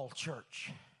Stonewall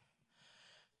Church.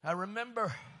 I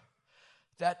remember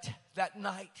that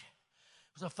night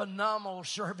was a phenomenal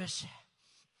service.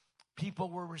 People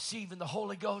were receiving the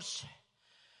Holy Ghost,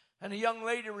 and a young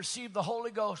lady received the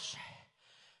Holy Ghost,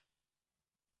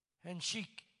 and she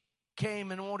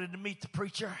came and wanted to meet the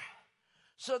preacher.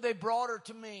 So they brought her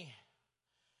to me.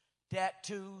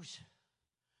 Tattoos,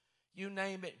 you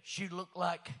name it. She looked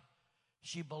like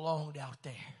she belonged out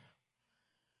there.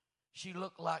 She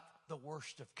looked like the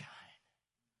worst of kind.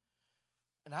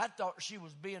 And I thought she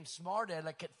was being smart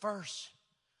aleck at first,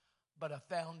 but I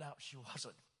found out she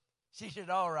wasn't. She said,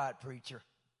 all right, preacher.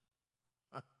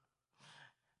 I'm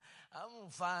going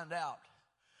to find out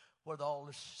whether all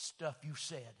this stuff you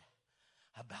said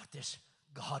about this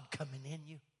God coming in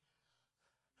you,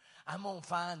 I'm going to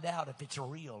find out if it's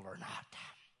real or not.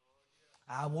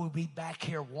 I will be back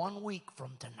here 1 week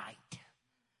from tonight,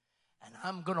 and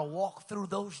I'm going to walk through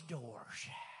those doors.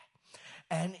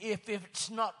 And if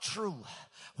it's not true,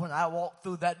 when I walk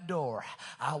through that door,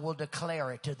 I will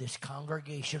declare it to this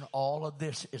congregation, all of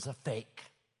this is a fake.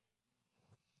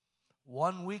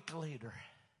 1 week later,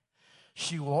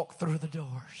 she walked through the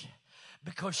doors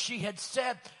because she had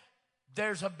said,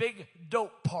 there's a big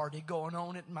dope party going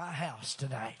on at my house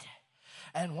tonight.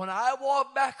 And when I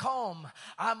walk back home,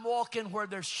 I'm walking where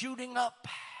they're shooting up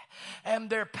and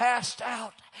they're passed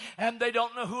out and they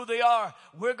don't know who they are.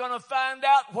 We're going to find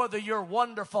out whether you're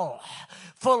wonderful,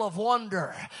 full of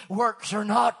wonder works or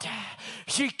not.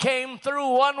 She came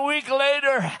through 1 week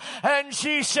later and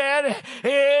she said,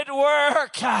 it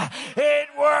works, it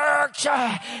works,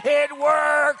 it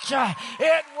works,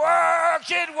 it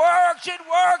works, it works, it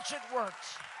works, it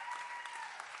works.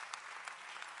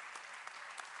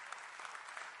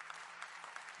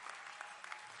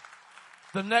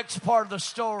 The next part of the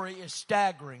story is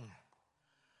staggering.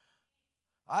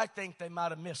 I think they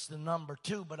might have missed the number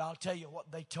too, but I'll tell you what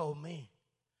they told me.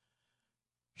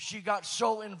 She got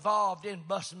so involved in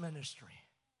bus ministry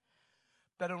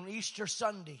that on Easter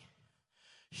Sunday,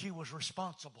 she was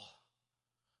responsible.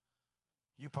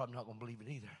 You're probably not going to believe it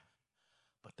either,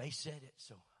 but they said it,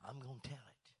 so I'm going to tell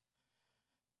it.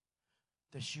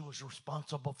 That she was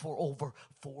responsible for over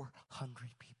 400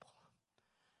 people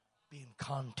being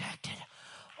contacted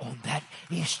on that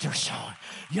Easter song.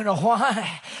 You know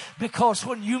why? Because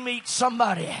when you meet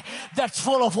somebody that's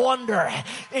full of wonder,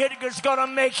 it is going to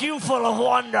make you full of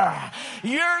wonder.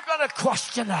 You're going to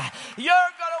question that. You're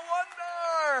going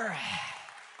to wonder.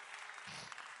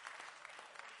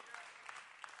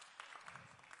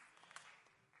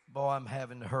 Boy, I'm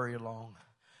having to hurry along.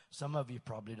 Some of you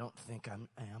probably don't think I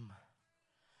am.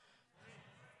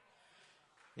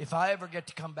 If I ever get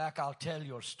to come back, I'll tell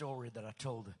you a story that I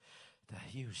told the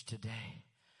Hughes today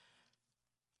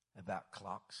about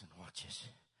clocks and watches,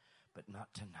 but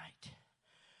not tonight,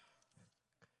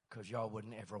 because y'all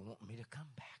wouldn't ever want me to come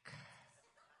back.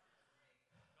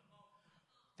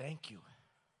 Thank you.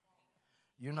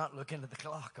 You're not looking at the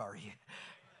clock, are you?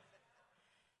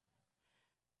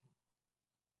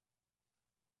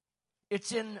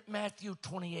 It's in Matthew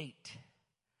 28.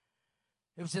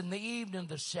 It was in the evening of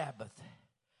the Sabbath,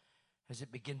 as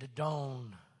it began to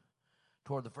dawn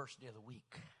toward the first day of the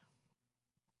week,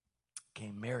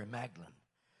 came Mary Magdalene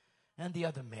and the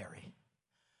other Mary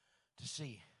to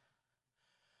see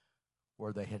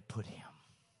where they had put him.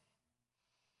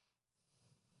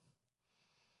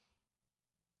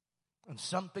 And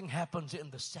something happens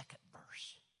in the second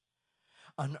verse.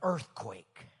 An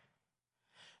earthquake,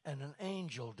 and an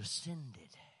angel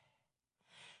descended,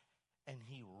 and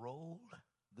he rolled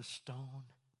the stone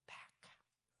back.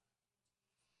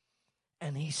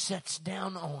 And he sits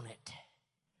down on it.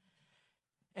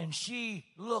 And she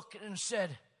looked and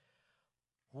said,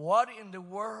 what in the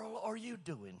world are you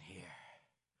doing here?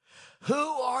 Who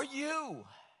are you?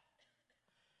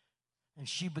 And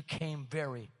she became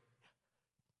very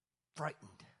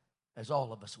frightened, as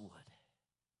all of us would.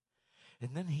 And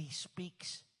then he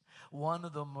speaks one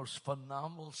of the most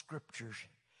phenomenal scriptures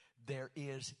there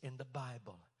is in the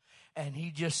Bible. And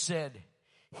he just said,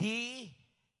 he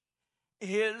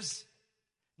is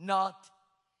not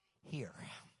here.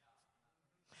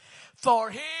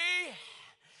 For he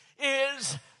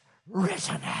is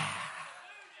risen.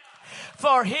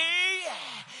 For he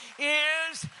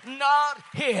is not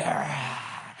here.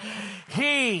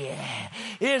 He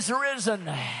is risen.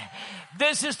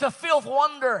 This is the fifth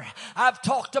wonder. I've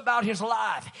talked about his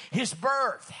life, his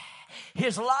birth,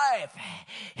 his life,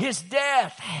 his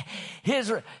death,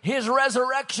 his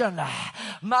resurrection.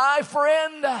 My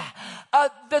friend,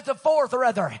 the fourth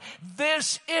rather,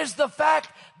 this is the fact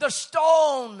the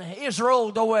stone is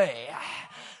rolled away.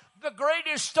 The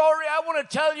greatest story I want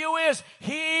to tell you is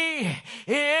he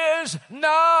is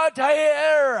not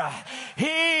here.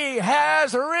 He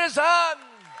has risen.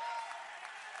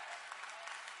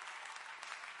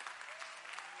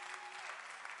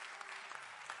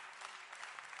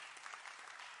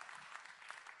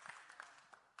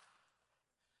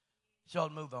 So I'll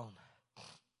move on.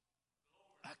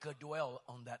 I could dwell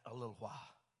on that a little while.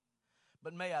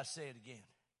 But may I say it again?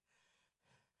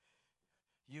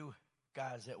 You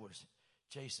guys that was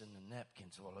chasing the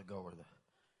napkins a while ago,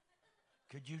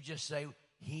 could you just say,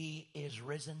 he is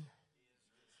risen?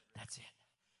 That's it.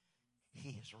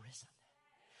 He is risen.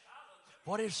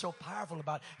 What is so powerful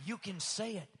about it? You can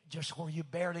say it just where you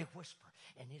barely whisper,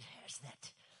 and it has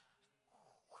that.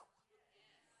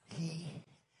 He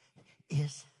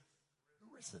is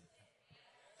risen.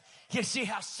 You see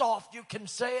how soft you can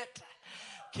say it?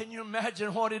 Can you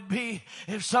imagine what it'd be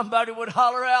if somebody would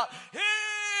holler out, he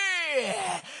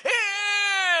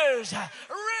is risen!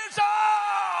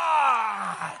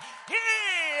 He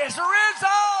is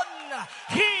risen!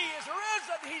 He is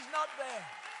risen! He's not there.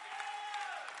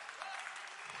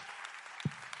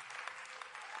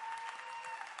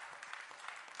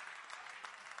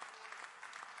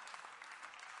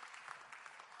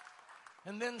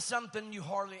 And then something you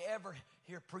hardly ever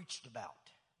hear preached about.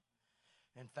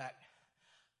 In fact,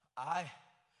 I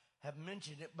have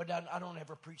mentioned it, but I don't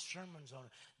ever preach sermons on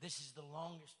it. This is the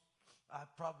longest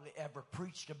I've probably ever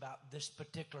preached about this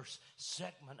particular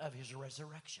segment of his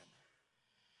resurrection.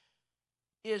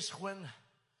 Is when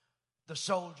the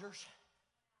soldiers,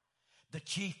 the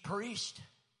chief priest,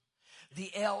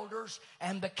 the elders,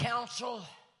 and the council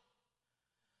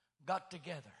got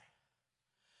together.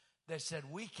 They said,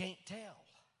 we can't tell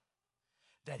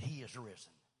that he is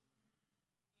risen.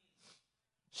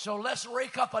 So let's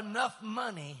rake up enough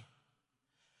money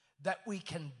that we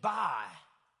can buy.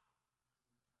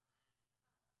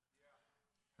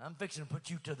 I'm fixing to put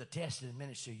you to the test in a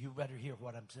minute, so you better hear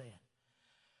what I'm saying.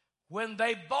 When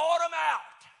they bought him out,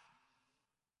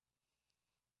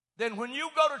 then when you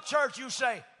go to church, you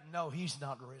say, no, he's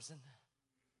not risen.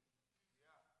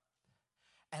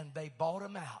 And they bought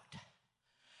him out.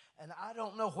 And I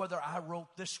don't know whether I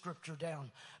wrote this scripture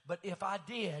down, but if I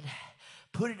did,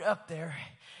 put it up there.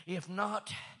 If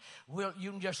not,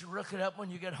 you can just look it up when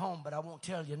you get home, but I won't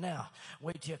tell you now.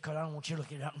 Wait till, because I don't want you to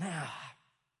look it up now.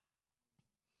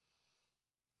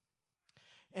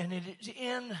 And it is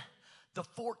in the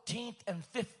 14th and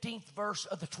 15th verse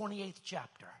of the 28th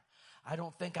chapter. I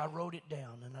don't think I wrote it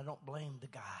down, and I don't blame the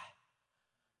guy.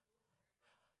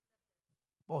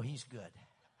 Boy, he's good.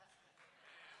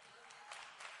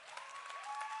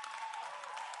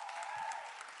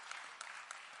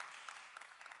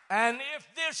 And if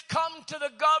this come to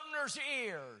the governor's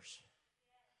ears,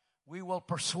 we will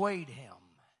persuade him.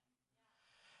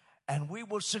 And we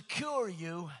will secure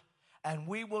you, and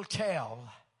we will tell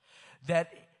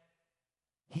that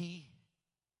he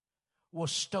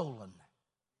was stolen.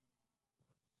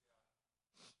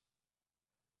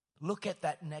 Look at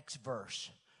that next verse.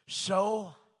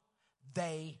 So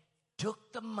they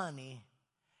took the money,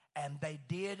 and they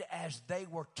did as they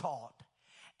were taught.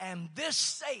 And this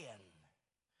saying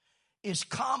is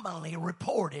commonly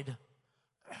reported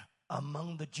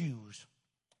among the Jews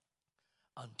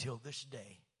until this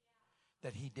day,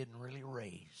 that he didn't really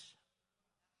raise.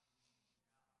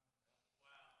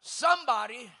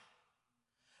 Somebody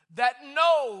that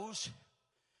knows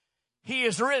he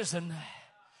is risen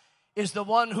is the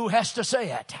one who has to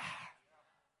say it.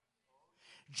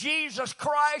 Jesus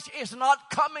Christ is not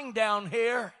coming down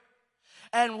here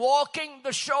and walking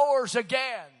the shores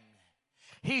again.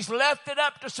 He's left it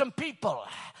up to some people.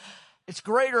 It's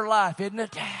greater life, isn't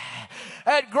it?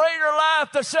 at Greater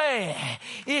Life to say,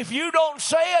 if you don't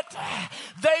say it,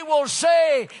 they will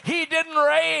say he didn't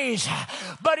raise.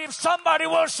 But if somebody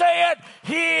will say it,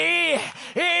 he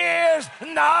is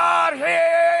not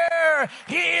here.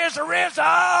 He is risen.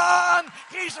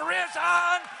 He's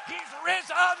risen. He's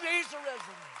risen. He's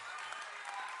risen.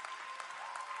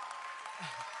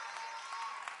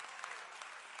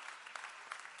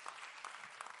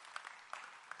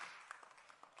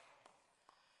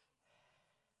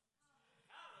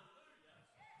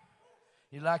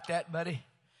 You like that, buddy?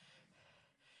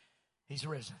 He's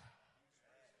risen.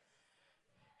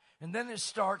 And then it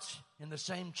starts in the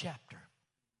same chapter,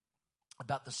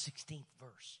 about the 16th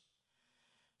verse.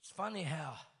 It's funny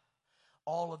how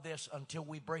all of this, until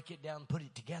we break it down and put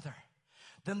it together.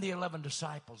 Then the 11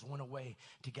 disciples went away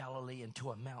to Galilee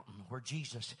into a mountain where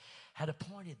Jesus had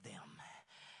appointed them.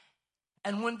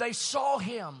 And when they saw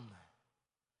him,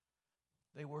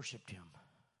 they worshiped him.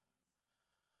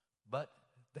 But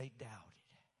they doubted.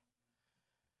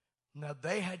 Now,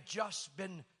 they had just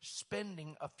been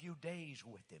spending a few days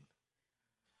with him.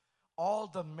 All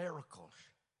the miracles.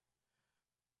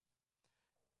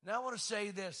 Now, I want to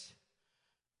say this.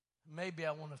 Maybe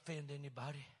I won't offend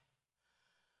anybody.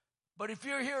 But if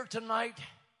you're here tonight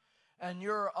and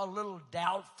you're a little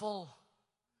doubtful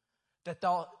that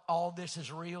all this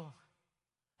is real,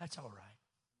 that's all right.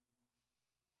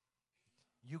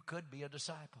 You could be a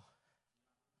disciple.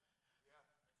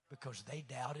 Because they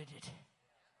doubted it.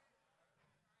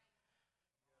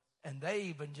 And they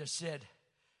even just said,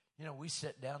 we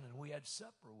sat down and we had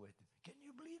supper with him. Can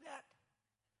you believe that?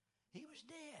 He was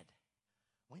dead.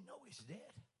 We know he's dead.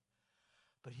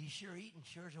 But he's sure eating,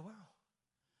 sure as a world.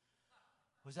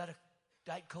 Was that a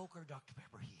Diet Coke or Dr.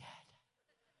 Pepper he had?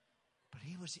 But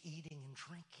he was eating and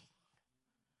drinking.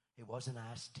 It wasn't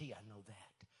iced tea, I know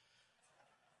that.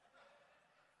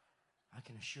 I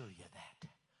can assure you that.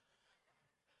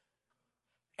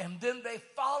 And then they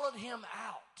followed him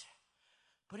out.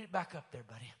 Put it back up there,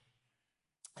 buddy.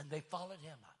 And they followed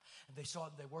him out. And they saw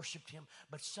him, they worshiped him,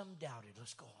 but some doubted.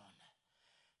 Let's go on.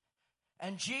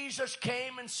 And Jesus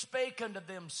came and spake unto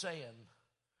them, saying,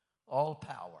 all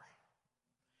power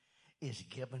is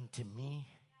given to me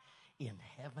in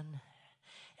heaven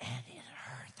and in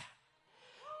earth.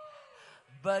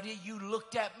 Buddy, you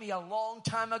looked at me a long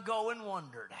time ago and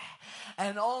wondered.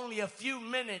 And only a few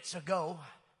minutes ago,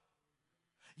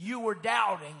 you were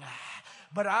doubting.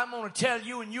 But I'm going to tell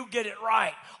you, and you get it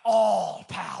right, all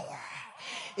power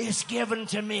is given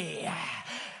to me.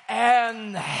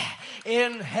 And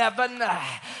in heaven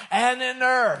and in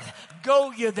earth.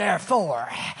 Go ye therefore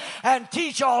and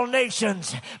teach all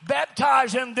nations,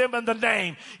 baptizing them in the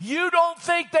name. You don't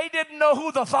think they didn't know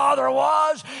who the Father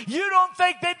was? You don't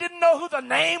think they didn't know who the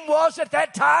name was at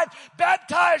that time?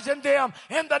 Baptizing them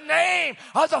in the name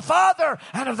of the Father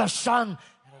and of the Son and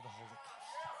of the Holy Ghost.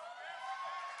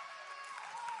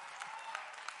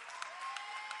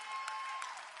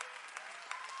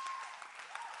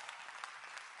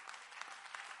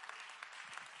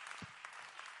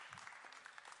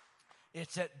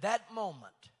 It's at that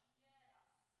moment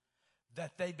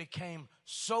that they became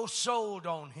so sold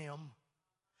on him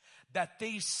that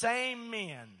these same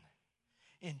men,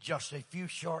 in just a few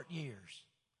short years,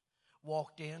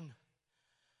 walked in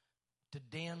to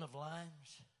den of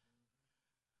lions.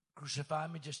 Crucify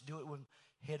me, just do it with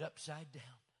head upside down,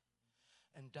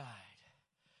 and died.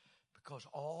 Because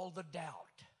all the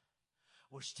doubt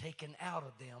was taken out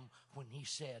of them when he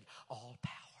said, all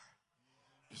power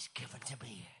is given to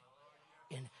me.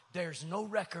 And there's no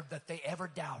record that they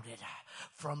ever doubted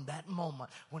from that moment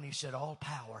when he said, all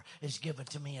power is given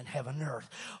to me in heaven and earth.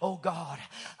 Oh God,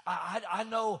 I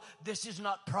know this is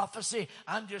not prophecy.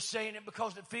 I'm just saying it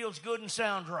because it feels good and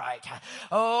sounds right.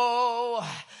 Oh,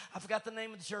 I forgot the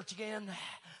name of the church again.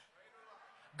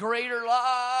 Greater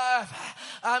Life.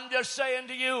 I'm just saying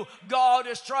to you, God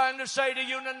is trying to say to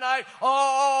you tonight,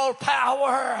 all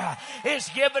power is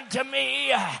given to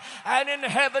me and in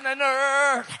heaven and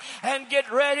earth. And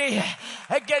get ready,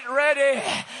 get ready,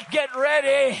 get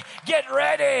ready, get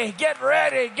ready, get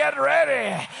ready, get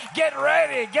ready, get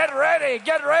ready, get ready,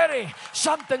 get ready.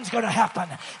 Something's going to happen.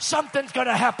 Something's going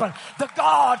to happen. The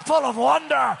God full of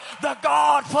wonder, the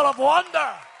God full of wonder.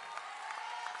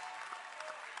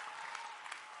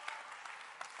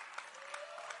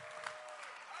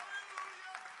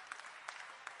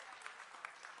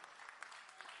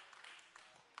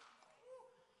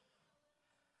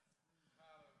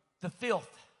 The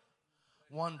fifth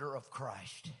wonder of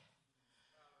Christ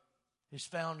is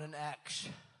found in Acts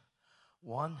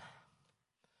 1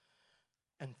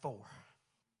 and 4.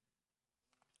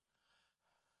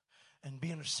 And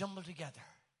being assembled together,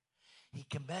 He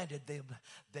commanded them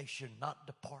they should not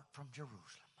depart from Jerusalem,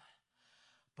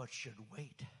 but should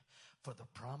wait for the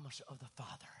promise of the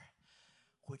Father,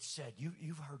 which said,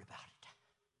 you've heard about it.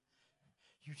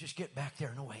 You just get back there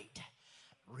and wait.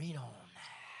 Read on.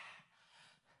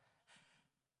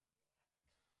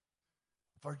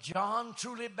 For John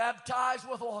truly baptized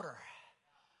with water.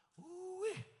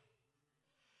 Ooh-wee.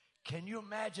 Can you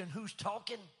imagine who's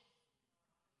talking?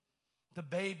 The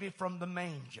baby from the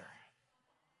manger.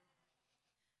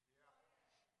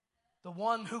 The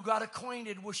one who got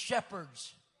acquainted with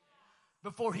shepherds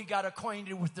before he got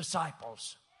acquainted with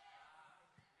disciples.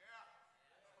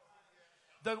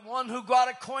 The one who got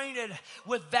acquainted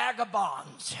with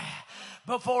vagabonds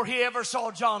before he ever saw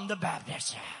John the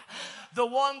Baptist. The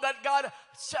one that got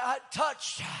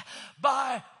touched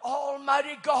by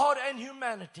Almighty God and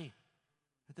humanity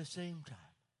at the same time.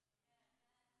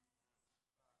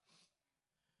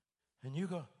 And you're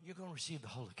going to receive the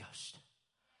Holy Ghost.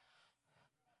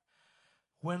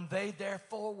 When they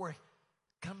therefore were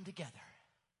come together,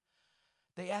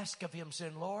 they asked of him,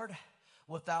 saying, Lord,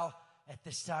 wilt thou at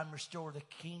this time restore the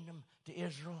kingdom to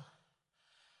Israel?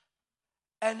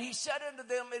 And he said unto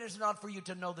them, it is not for you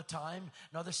to know the time,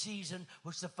 nor the season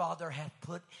which the Father hath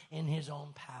put in his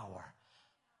own power.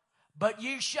 But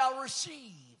ye shall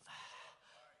receive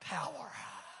power.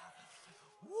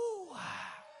 Woo.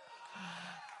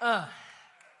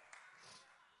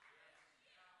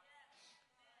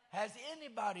 Has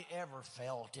anybody ever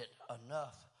felt it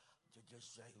enough to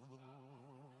just say, ooh?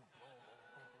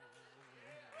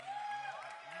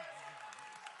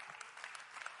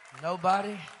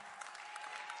 Nobody?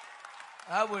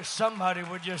 I wish somebody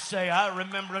would just say, I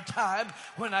remember a time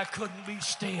when I couldn't be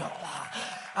still.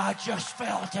 I just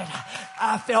felt it.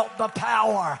 I felt the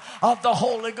power of the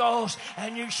Holy Ghost,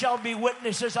 and you shall be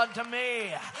witnesses unto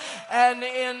me. And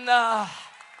in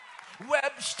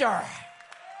Webster,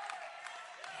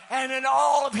 and in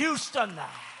all of Houston,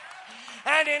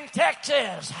 and in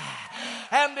Texas,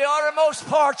 and the uttermost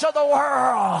parts of the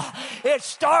world. It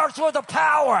starts with the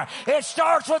power. It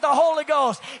starts with the Holy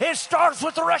Ghost. It starts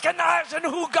with recognizing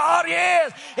who God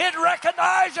is. It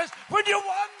recognizes when you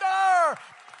wonder.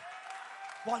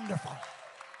 Wonderful.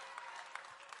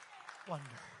 Wonder.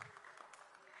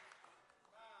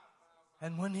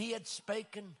 And when he had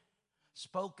spoken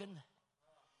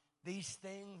these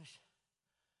things,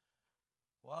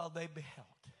 while they beheld,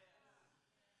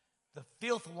 the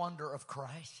fifth wonder of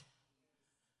Christ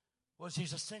was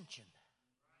his ascension,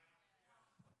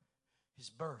 his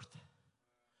birth,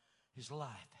 his life,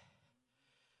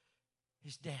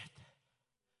 his death,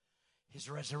 his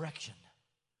resurrection,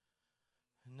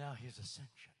 and now his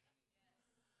ascension.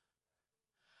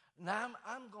 Now,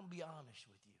 I'm going to be honest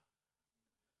with you.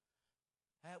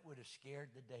 That would have scared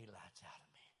the daylights out of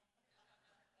me.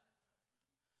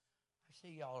 I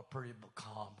see y'all a pretty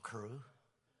calm crew.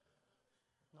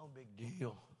 No big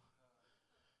deal.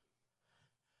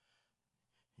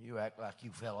 You act like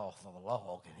you fell off of a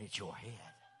log and hit your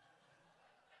head.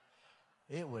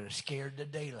 It would have scared the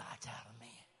daylights out of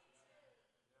me.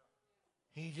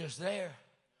 He's just there,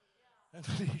 and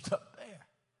then he's up there.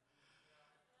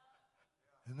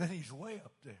 And then he's way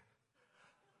up there.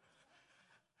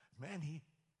 Man,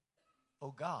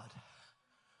 oh God,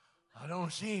 I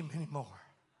don't see him anymore.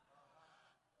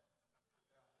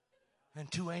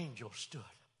 And two angels stood.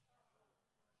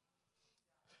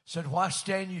 Said, why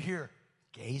stand you here?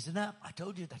 Gazing up. I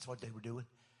told you that's what they were doing.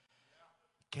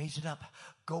 Gazing up.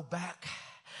 Go back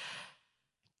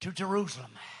to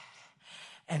Jerusalem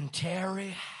and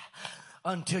tarry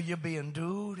until you be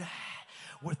endued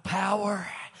with power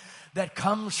that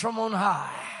comes from on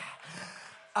high.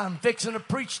 I'm fixing to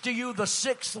preach to you the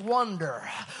sixth wonder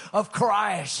of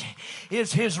Christ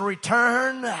is his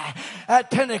return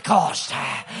at Pentecost.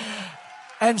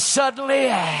 And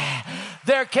suddenly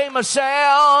there came a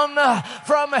sound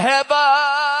from heaven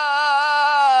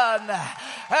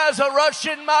as a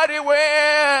rushing mighty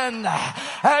wind,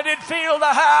 and it filled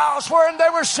the house wherein they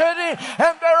were sitting,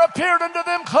 and there appeared unto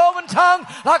them cloven tongues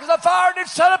like as a fire did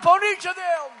set upon each of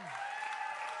them.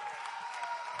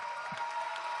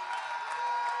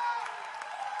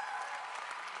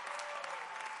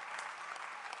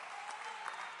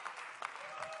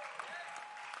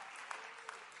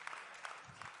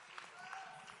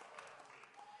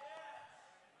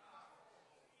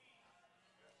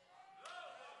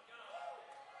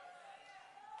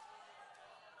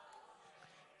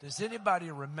 Does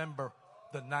anybody remember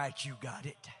the night you got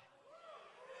it?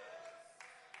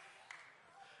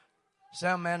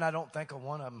 Sound man, I don't think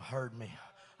one of them heard me.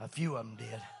 A few of them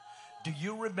did. Do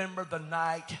you remember the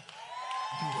night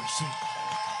you received the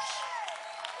Holy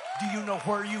Ghost? Do you know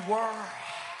where you were?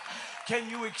 Can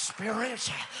you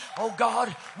experience? Oh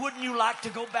God, wouldn't you like to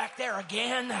go back there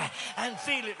again and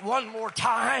feel it one more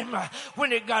time?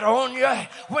 When it got on you,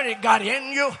 when it got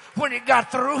in you, when it got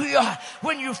through you,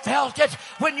 when you felt it,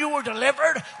 when you were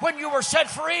delivered, when you were set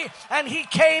free, and He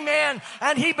came in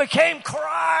and He became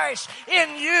Christ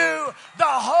in you, the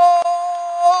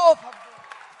hope.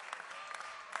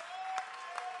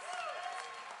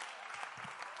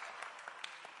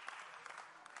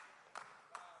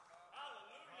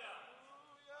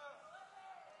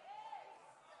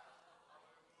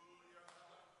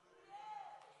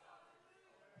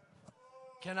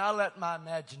 Can I let my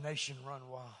imagination run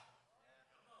wild?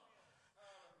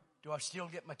 Do I still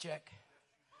get my check?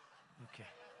 Okay.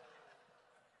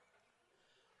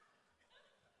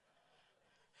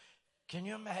 Can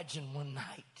you imagine one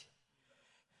night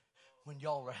when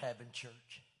y'all were having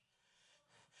church?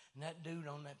 And that dude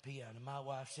on that piano, my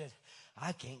wife said,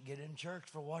 I can't get in church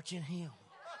for watching him.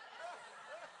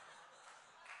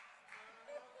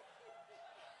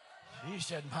 She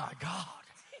said, my God.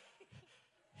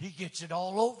 He gets it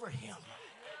all over him.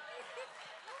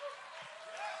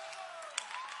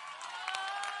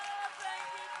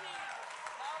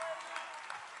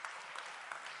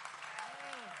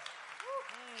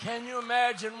 Can you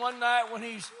imagine one night when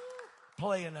he's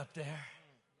playing up there?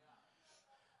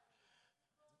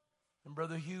 And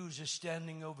Brother Hughes is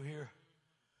standing over here,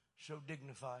 so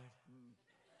dignified.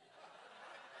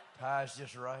 Tie's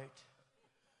just right.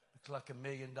 Looks like $1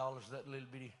 million with that little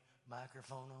bitty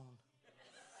microphone on.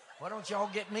 Why don't y'all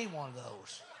get me one of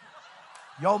those?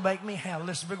 Y'all make me handle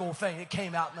this big old thing. It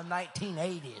came out in the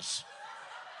 1980s.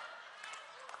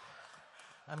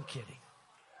 I'm kidding.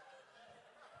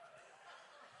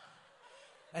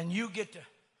 And you get to...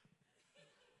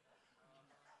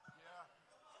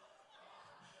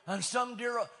 And some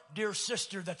dear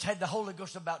sister that's had the Holy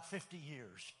Ghost about 50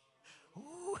 years.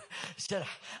 Ooh, said,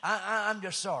 I'm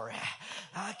just sorry.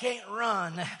 I can't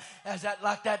run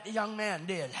like that young man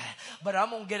did. But I'm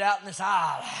going to get out in this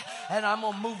aisle and I'm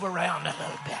going to move around a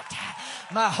little bit.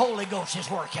 My Holy Ghost is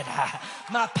working.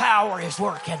 My power is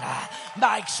working.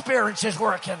 My experience is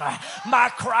working.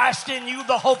 My Christ in you,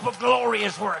 the hope of glory,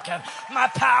 is working. My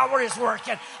power is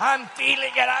working. I'm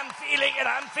feeling it. I'm feeling it.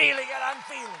 I'm feeling it. I'm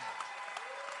feeling it.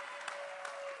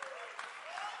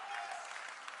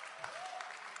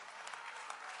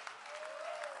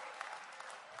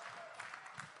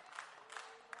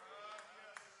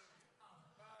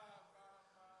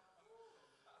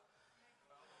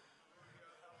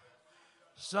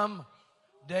 Some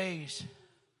days,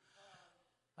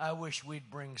 I wish we'd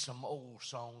bring some old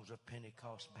songs of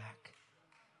Pentecost back.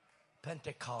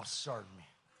 Pentecost, pardon me.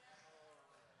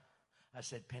 I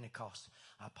said Pentecost.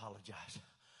 I apologize.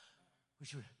 We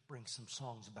should bring some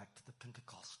songs back to the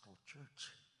Pentecostal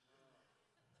church.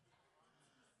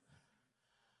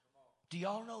 Do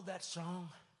y'all know that song?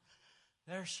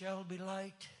 There shall be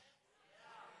light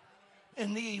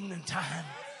in the evening time.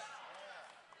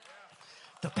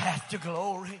 The path to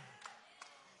glory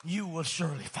you will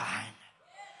surely find.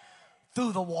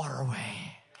 Through the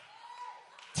waterway,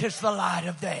 'tis the light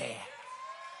of day.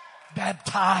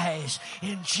 Baptize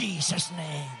in Jesus'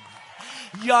 name.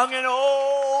 Young and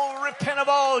old, repent of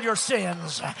all your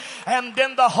sins, and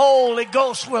then the Holy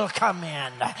Ghost will come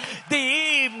in. The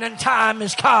evening time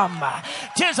is come.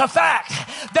 'Tis a fact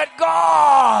that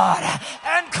God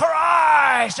and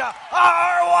Christ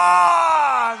are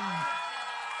one.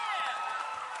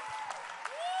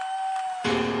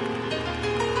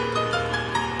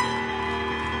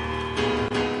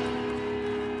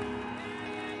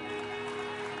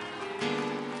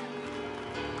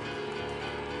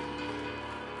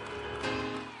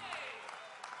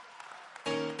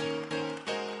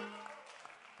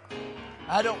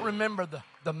 I don't remember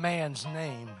the man's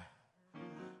name,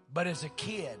 but as a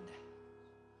kid,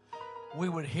 we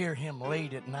would hear him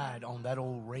late at night on that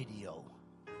old radio.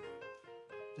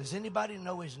 Does anybody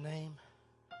know his name?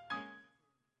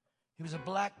 He was a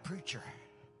black preacher.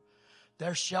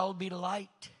 There shall be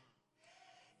light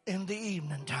in the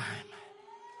evening time.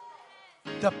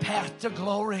 The path to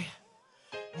glory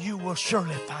you will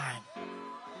surely find.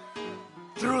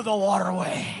 Through the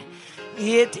waterway,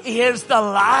 it is the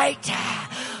light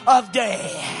of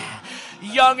day.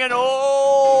 Young and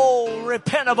old,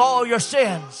 repent of all your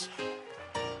sins.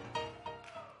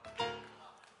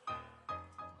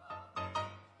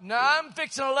 Now I'm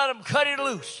fixing to let them cut it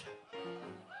loose.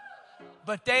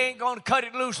 But they ain't going to cut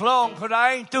it loose long because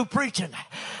I ain't through preaching.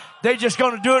 They're just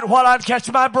going to do it while I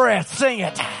catch my breath. Sing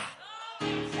it.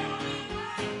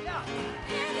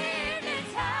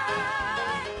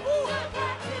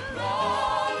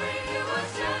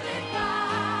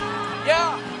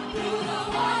 Yeah.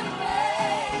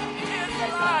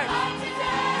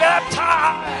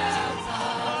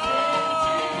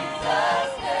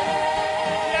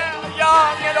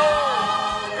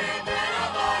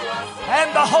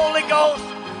 and the Holy Ghost.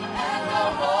 And the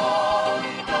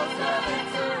Holy Ghost will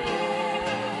enter in.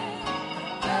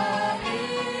 The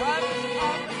evening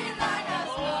light has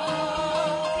come.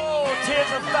 Oh,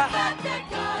 'tis a fact. That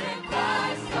God and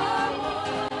Christ are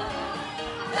one.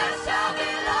 There shall be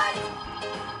light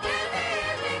in the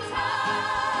evening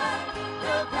time.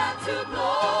 The path to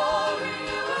glory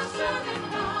you will surely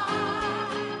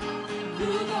find.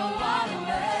 Through the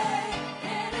waterway,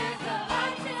 it is the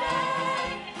light today.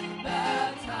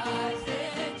 Baptized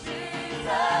in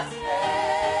Jesus' name.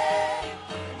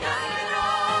 Guided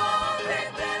on,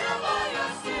 repent of all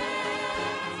your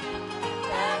sins.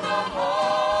 And the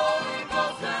Holy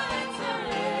Ghost will enter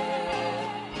in.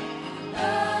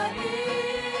 The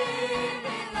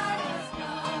evening light has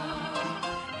come.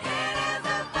 It is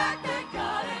a fact that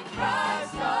God and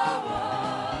Christ are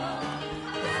one.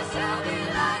 There shall be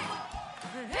light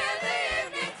in the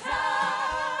evening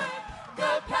time.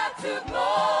 The path to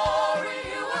glory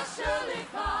you will surely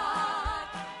find.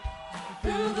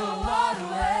 Through the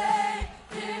waterway,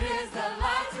 it is the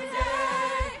light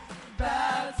today.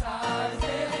 Baptized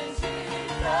in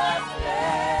Jesus'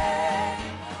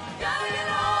 name. Guided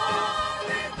on,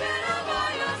 repent of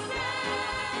all your sins.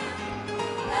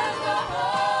 And the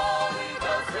Holy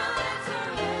Ghost will enter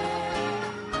in.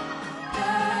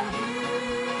 The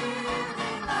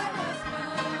evening light has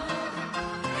come.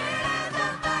 It is a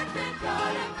fact that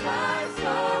God and Christ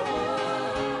are one.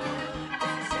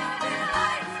 There shall be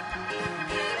light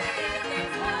in the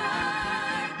evening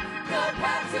time. The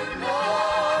path to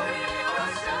glory you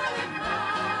will surely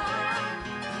find.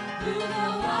 Through the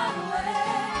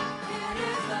waterway, it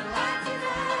is the light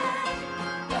today.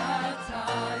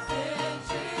 Baptized in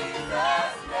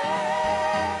Jesus'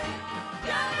 name.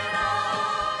 Guided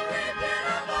on, repent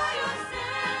of all your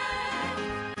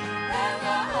sins. And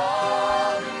the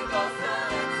Holy Ghost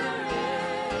will enter in.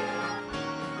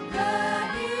 The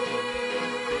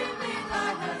evening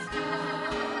light has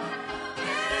come.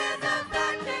 It is a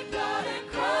fact that God and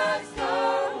Christ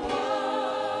are one.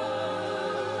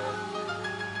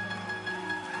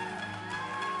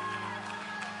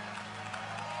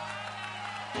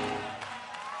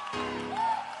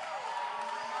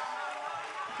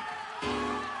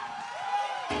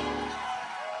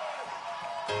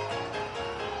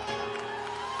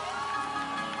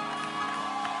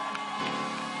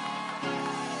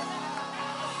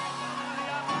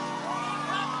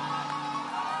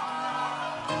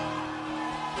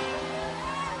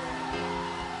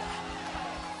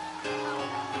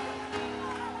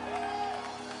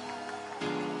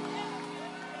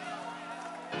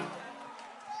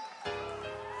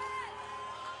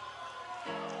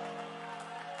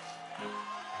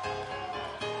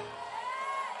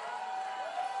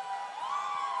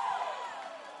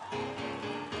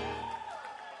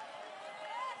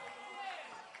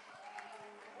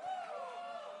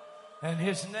 And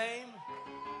his name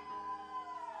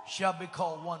shall be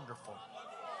called Wonderful,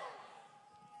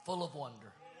 full of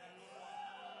wonder.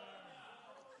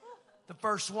 The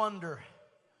first wonder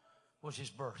was his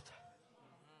birth.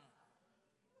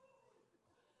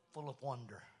 Full of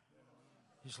wonder.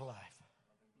 His life.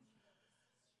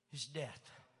 His death.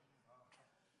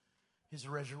 His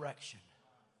resurrection.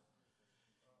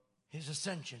 His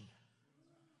ascension.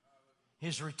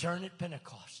 His return at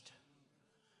Pentecost.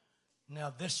 Now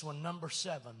this one, number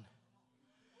 7,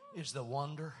 is the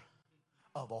wonder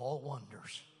of all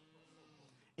wonders.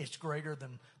 It's greater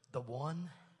than the 1,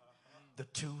 the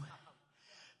 2,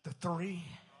 the 3,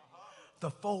 the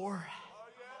 4,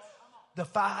 the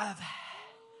 5,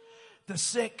 the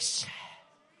 6,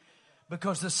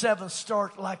 because the 7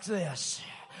 start like this.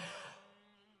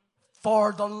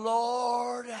 For the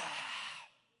Lord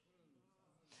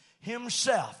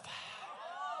himself.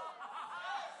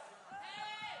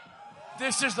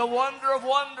 This is the wonder of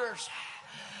wonders.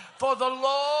 For the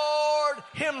Lord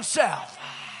himself.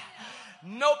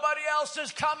 Nobody else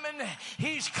is coming.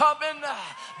 He's coming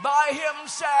by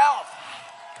himself.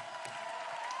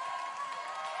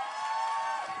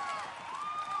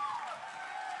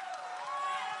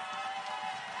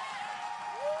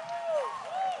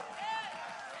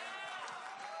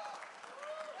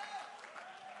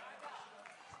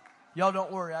 Y'all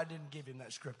don't worry, I didn't give him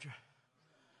that scripture.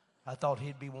 I thought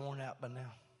he'd be worn out by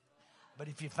now. But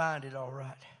if you find it, all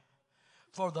right.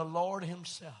 For the Lord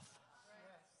himself.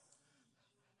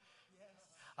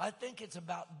 I think it's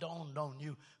about dawned on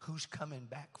you who's coming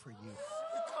back for you.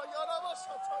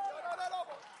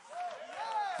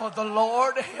 For the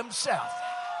Lord himself.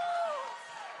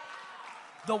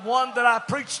 The one that I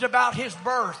preached about, his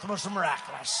birth was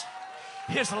miraculous.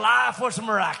 His life was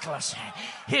miraculous.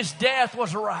 His death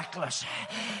was miraculous.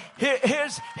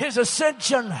 His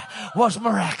ascension was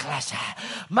miraculous.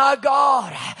 My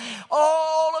God,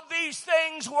 all of these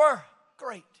things were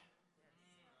great,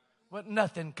 but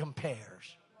nothing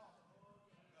compares.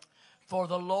 For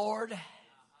the Lord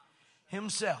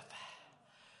himself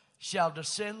shall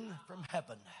descend from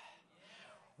heaven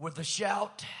with the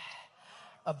shout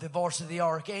of the voice of the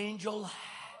archangel,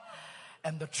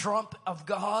 and the trump of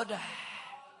God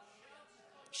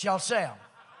shall sound.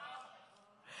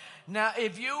 Now,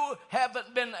 if you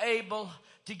haven't been able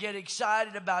to get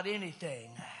excited about anything,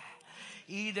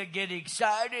 either get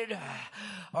excited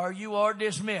or you are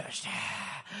dismissed.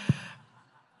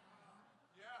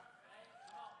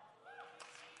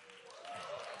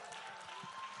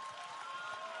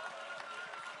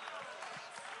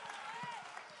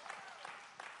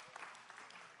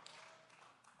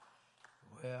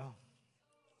 Well,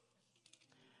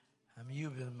 I'm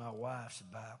using my wife's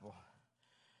Bible.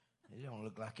 It don't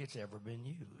look like it's ever been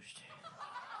used.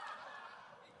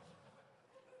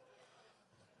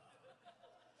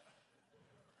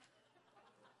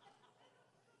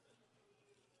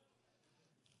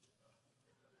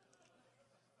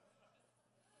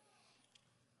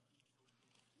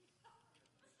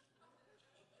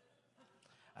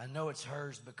 I know it's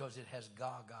hers because it has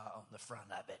Gaga on the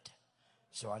front of it.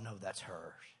 So I know that's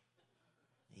hers.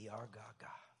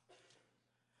 E-R-Gaga.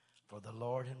 For the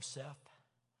Lord himself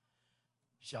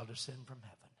shall descend from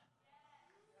heaven.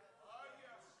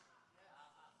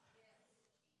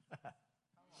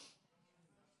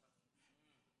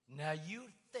 Now you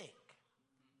think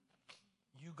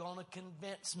you're going to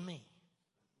convince me.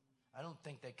 I don't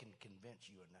think they can convince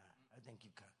you or not. I think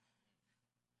you can.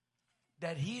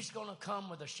 That he's going to come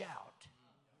with a shout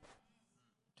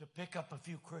to pick up a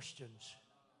few Christians.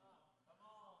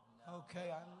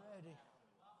 Okay, I'm ready.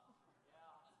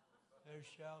 There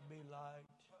shall be light.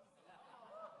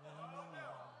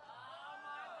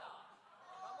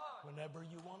 Whenever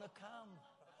you want to come.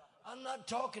 I'm not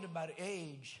talking about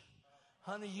age.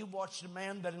 Honey, you watched a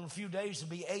man that in a few days will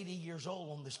be 80 years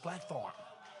old on this platform.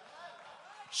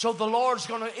 So the Lord's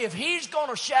going to, if he's going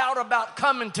to shout about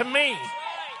coming to me,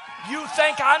 you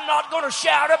think I'm not going to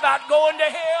shout about going to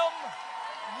him?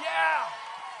 Yeah.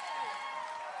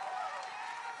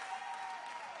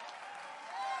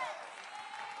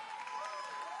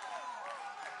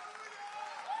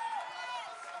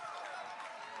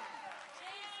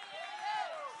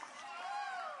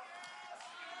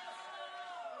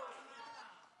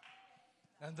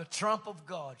 And the trump of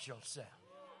God shall sound.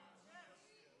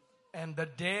 And the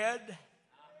dead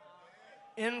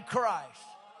in Christ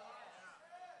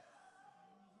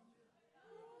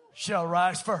shall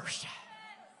rise first.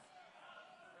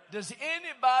 Does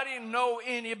anybody know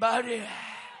anybody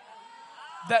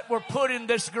that were put in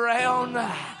this ground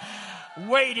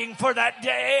waiting for that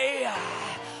day?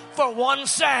 For one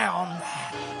sound,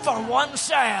 for one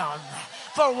sound,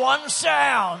 for one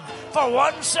sound, for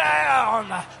one sound,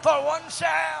 for one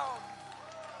sound.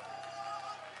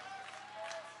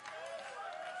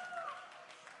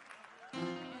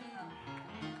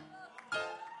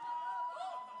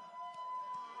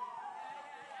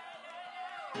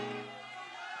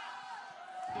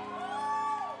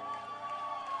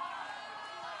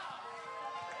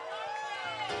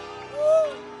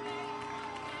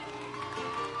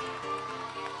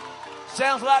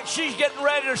 Sounds like she's getting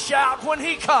ready to shout when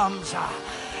he comes.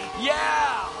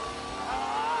 Yeah.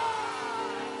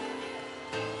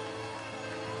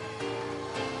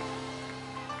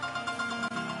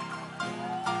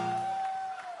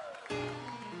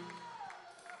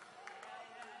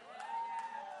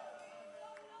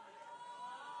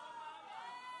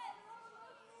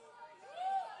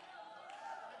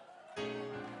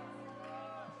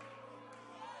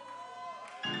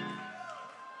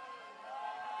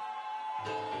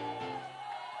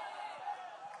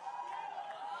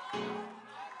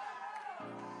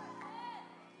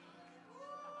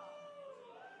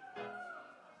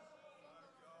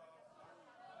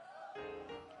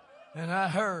 And I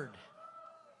heard,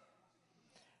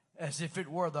 as if it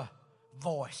were the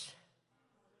voice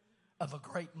of a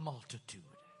great multitude,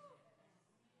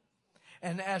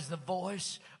 and as the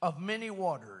voice of many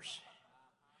waters,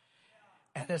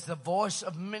 and as the voice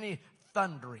of many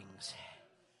thunderings.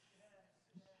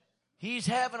 He's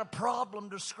having a problem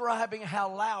describing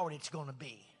how loud it's going to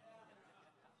be.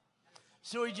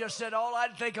 So he just said, all I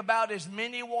think about is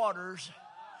many waters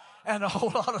and a whole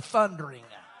lot of thundering.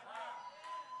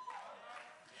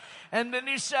 And then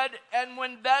he said, and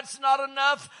when that's not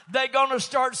enough, they're going to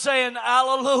start saying,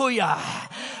 hallelujah,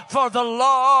 for the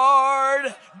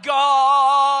Lord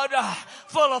God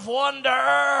full of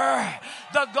wonder,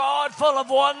 the God full of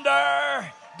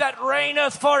wonder that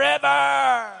reigneth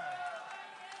forever.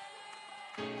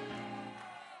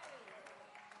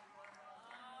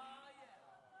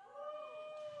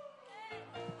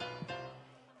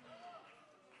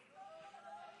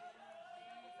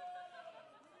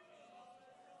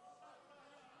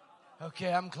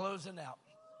 Okay, I'm closing out.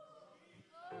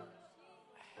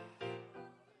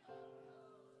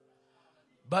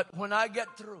 But when I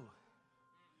get through,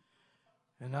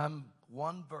 and I'm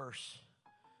one verse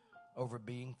over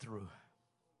being through,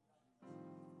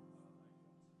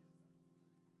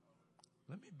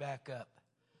 let me back up.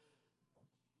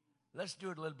 Let's do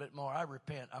it a little bit more. I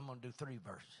repent. I'm going to do 3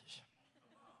 verses.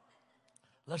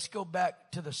 Let's go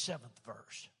back to the 7th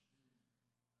verse.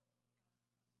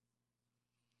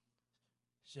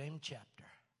 Same chapter.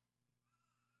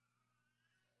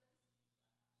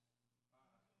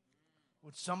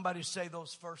 Would somebody say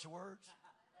those first words?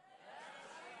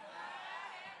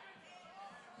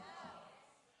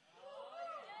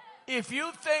 If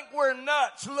you think we're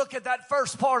nuts, look at that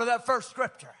first part of that first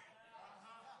scripture.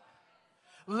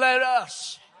 Let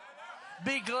us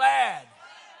be glad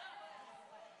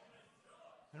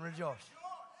and rejoice.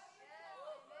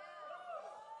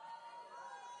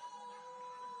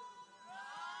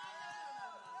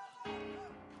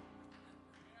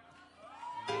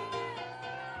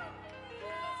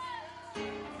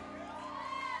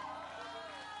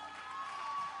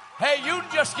 Hey, you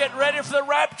just get ready for the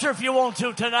rapture if you want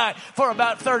to tonight for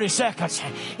about 30 seconds.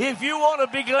 If you want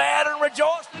to be glad and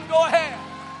rejoice, then go ahead.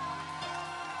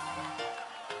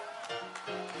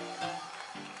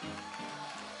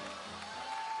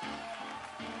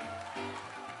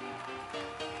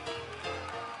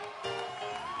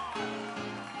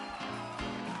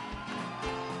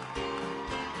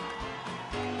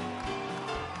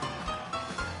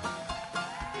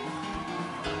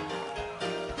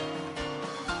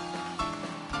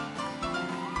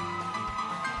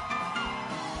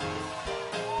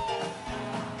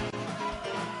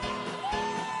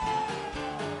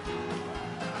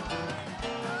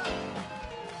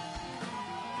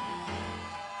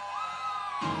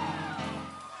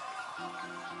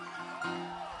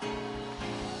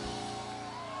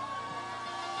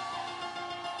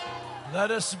 Let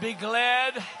us be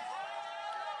glad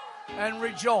and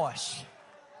rejoice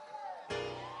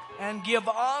and give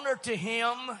honor to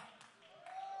him.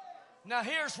 Now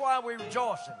here's why we're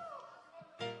rejoicing.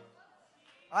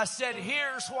 I said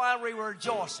here's why we're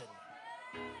rejoicing.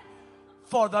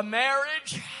 For the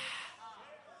marriage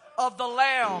of the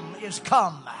Lamb is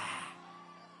come.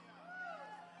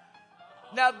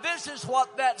 Now this is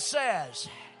what that says.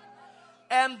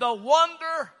 And the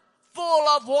wonder full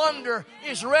of wonder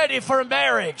is ready for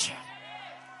marriage.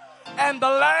 And the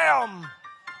Lamb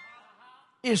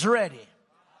is ready.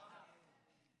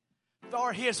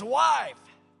 For his wife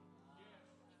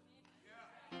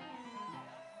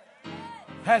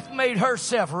hath made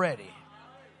herself ready.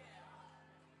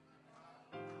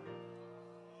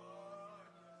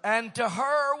 And to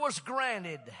her was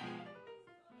granted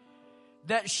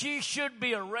that she should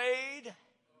be arrayed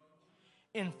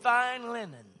in fine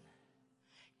linen,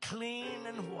 clean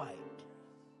and white.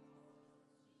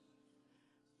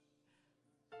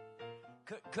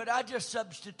 Could I just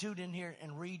substitute in here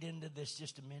and read into this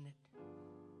just a minute?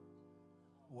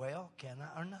 Well, can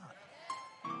I or not?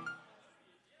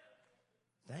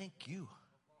 Thank you.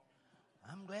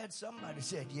 I'm glad somebody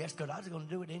said yes, because I was going to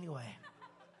do it anyway.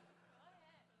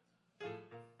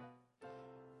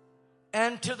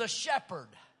 And to the shepherd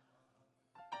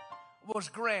was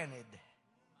granted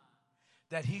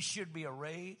that he should be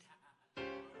arrayed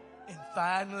in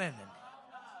fine linen,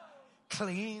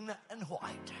 clean and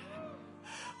white.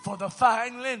 For the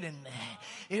fine linen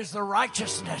is the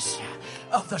righteousness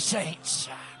of the saints.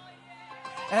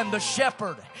 And the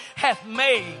shepherd hath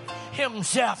made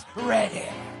himself ready.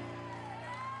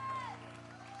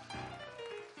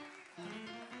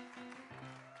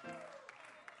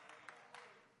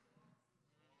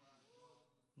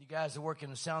 You guys are working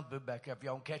the sound booth back up.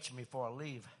 Y'all don't catch me before I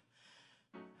leave.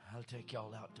 I'll take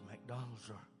y'all out to McDonald's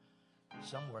or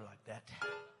somewhere like that.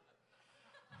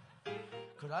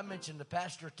 Could I mention the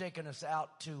pastor taking us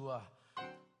out to,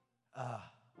 I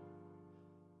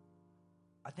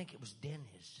think it was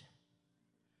Denny's.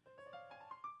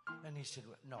 And he said,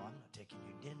 no, I'm not taking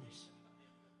you to Denny's.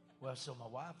 Well, so my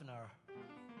wife and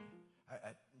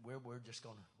we're just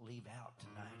going to leave out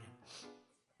tonight.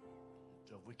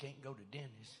 So we can't go to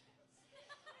Denny's.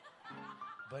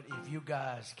 But if you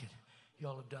guys could,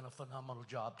 y'all have done a phenomenal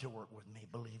job to work with me,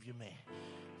 believe you me.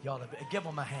 Y'all have, give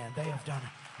them a hand. They have done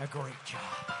a great job.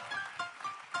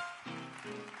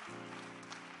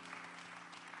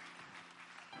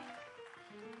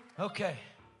 Okay.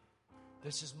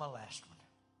 This is my last one.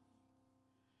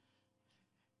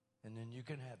 And then you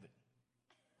can have it.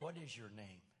 What is your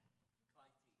name?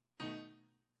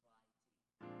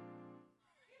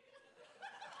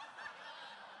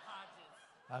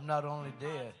 I'm not only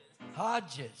dead.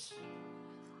 Hodges.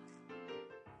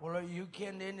 Well, are you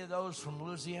getting any of those from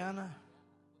Louisiana?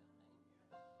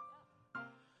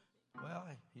 Well,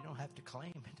 you don't have to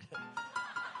claim it.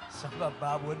 Some of them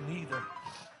I wouldn't either.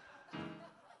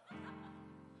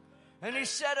 And he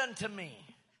said unto me,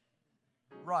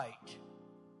 right,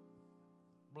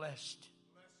 blessed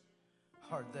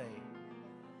are they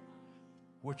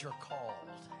which are called.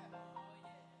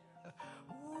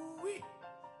 Ooh-wee.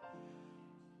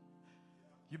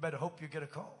 You better hope you get a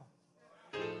call.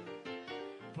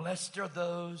 Blessed are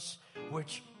those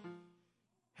which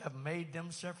have made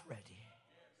themselves ready,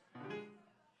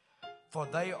 for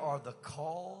they are the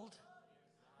called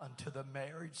unto the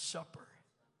marriage supper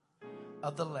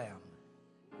of the Lamb.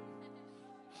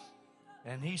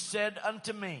 And he said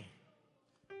unto me,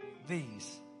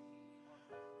 these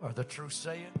are the true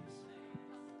sayings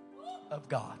of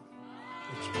God.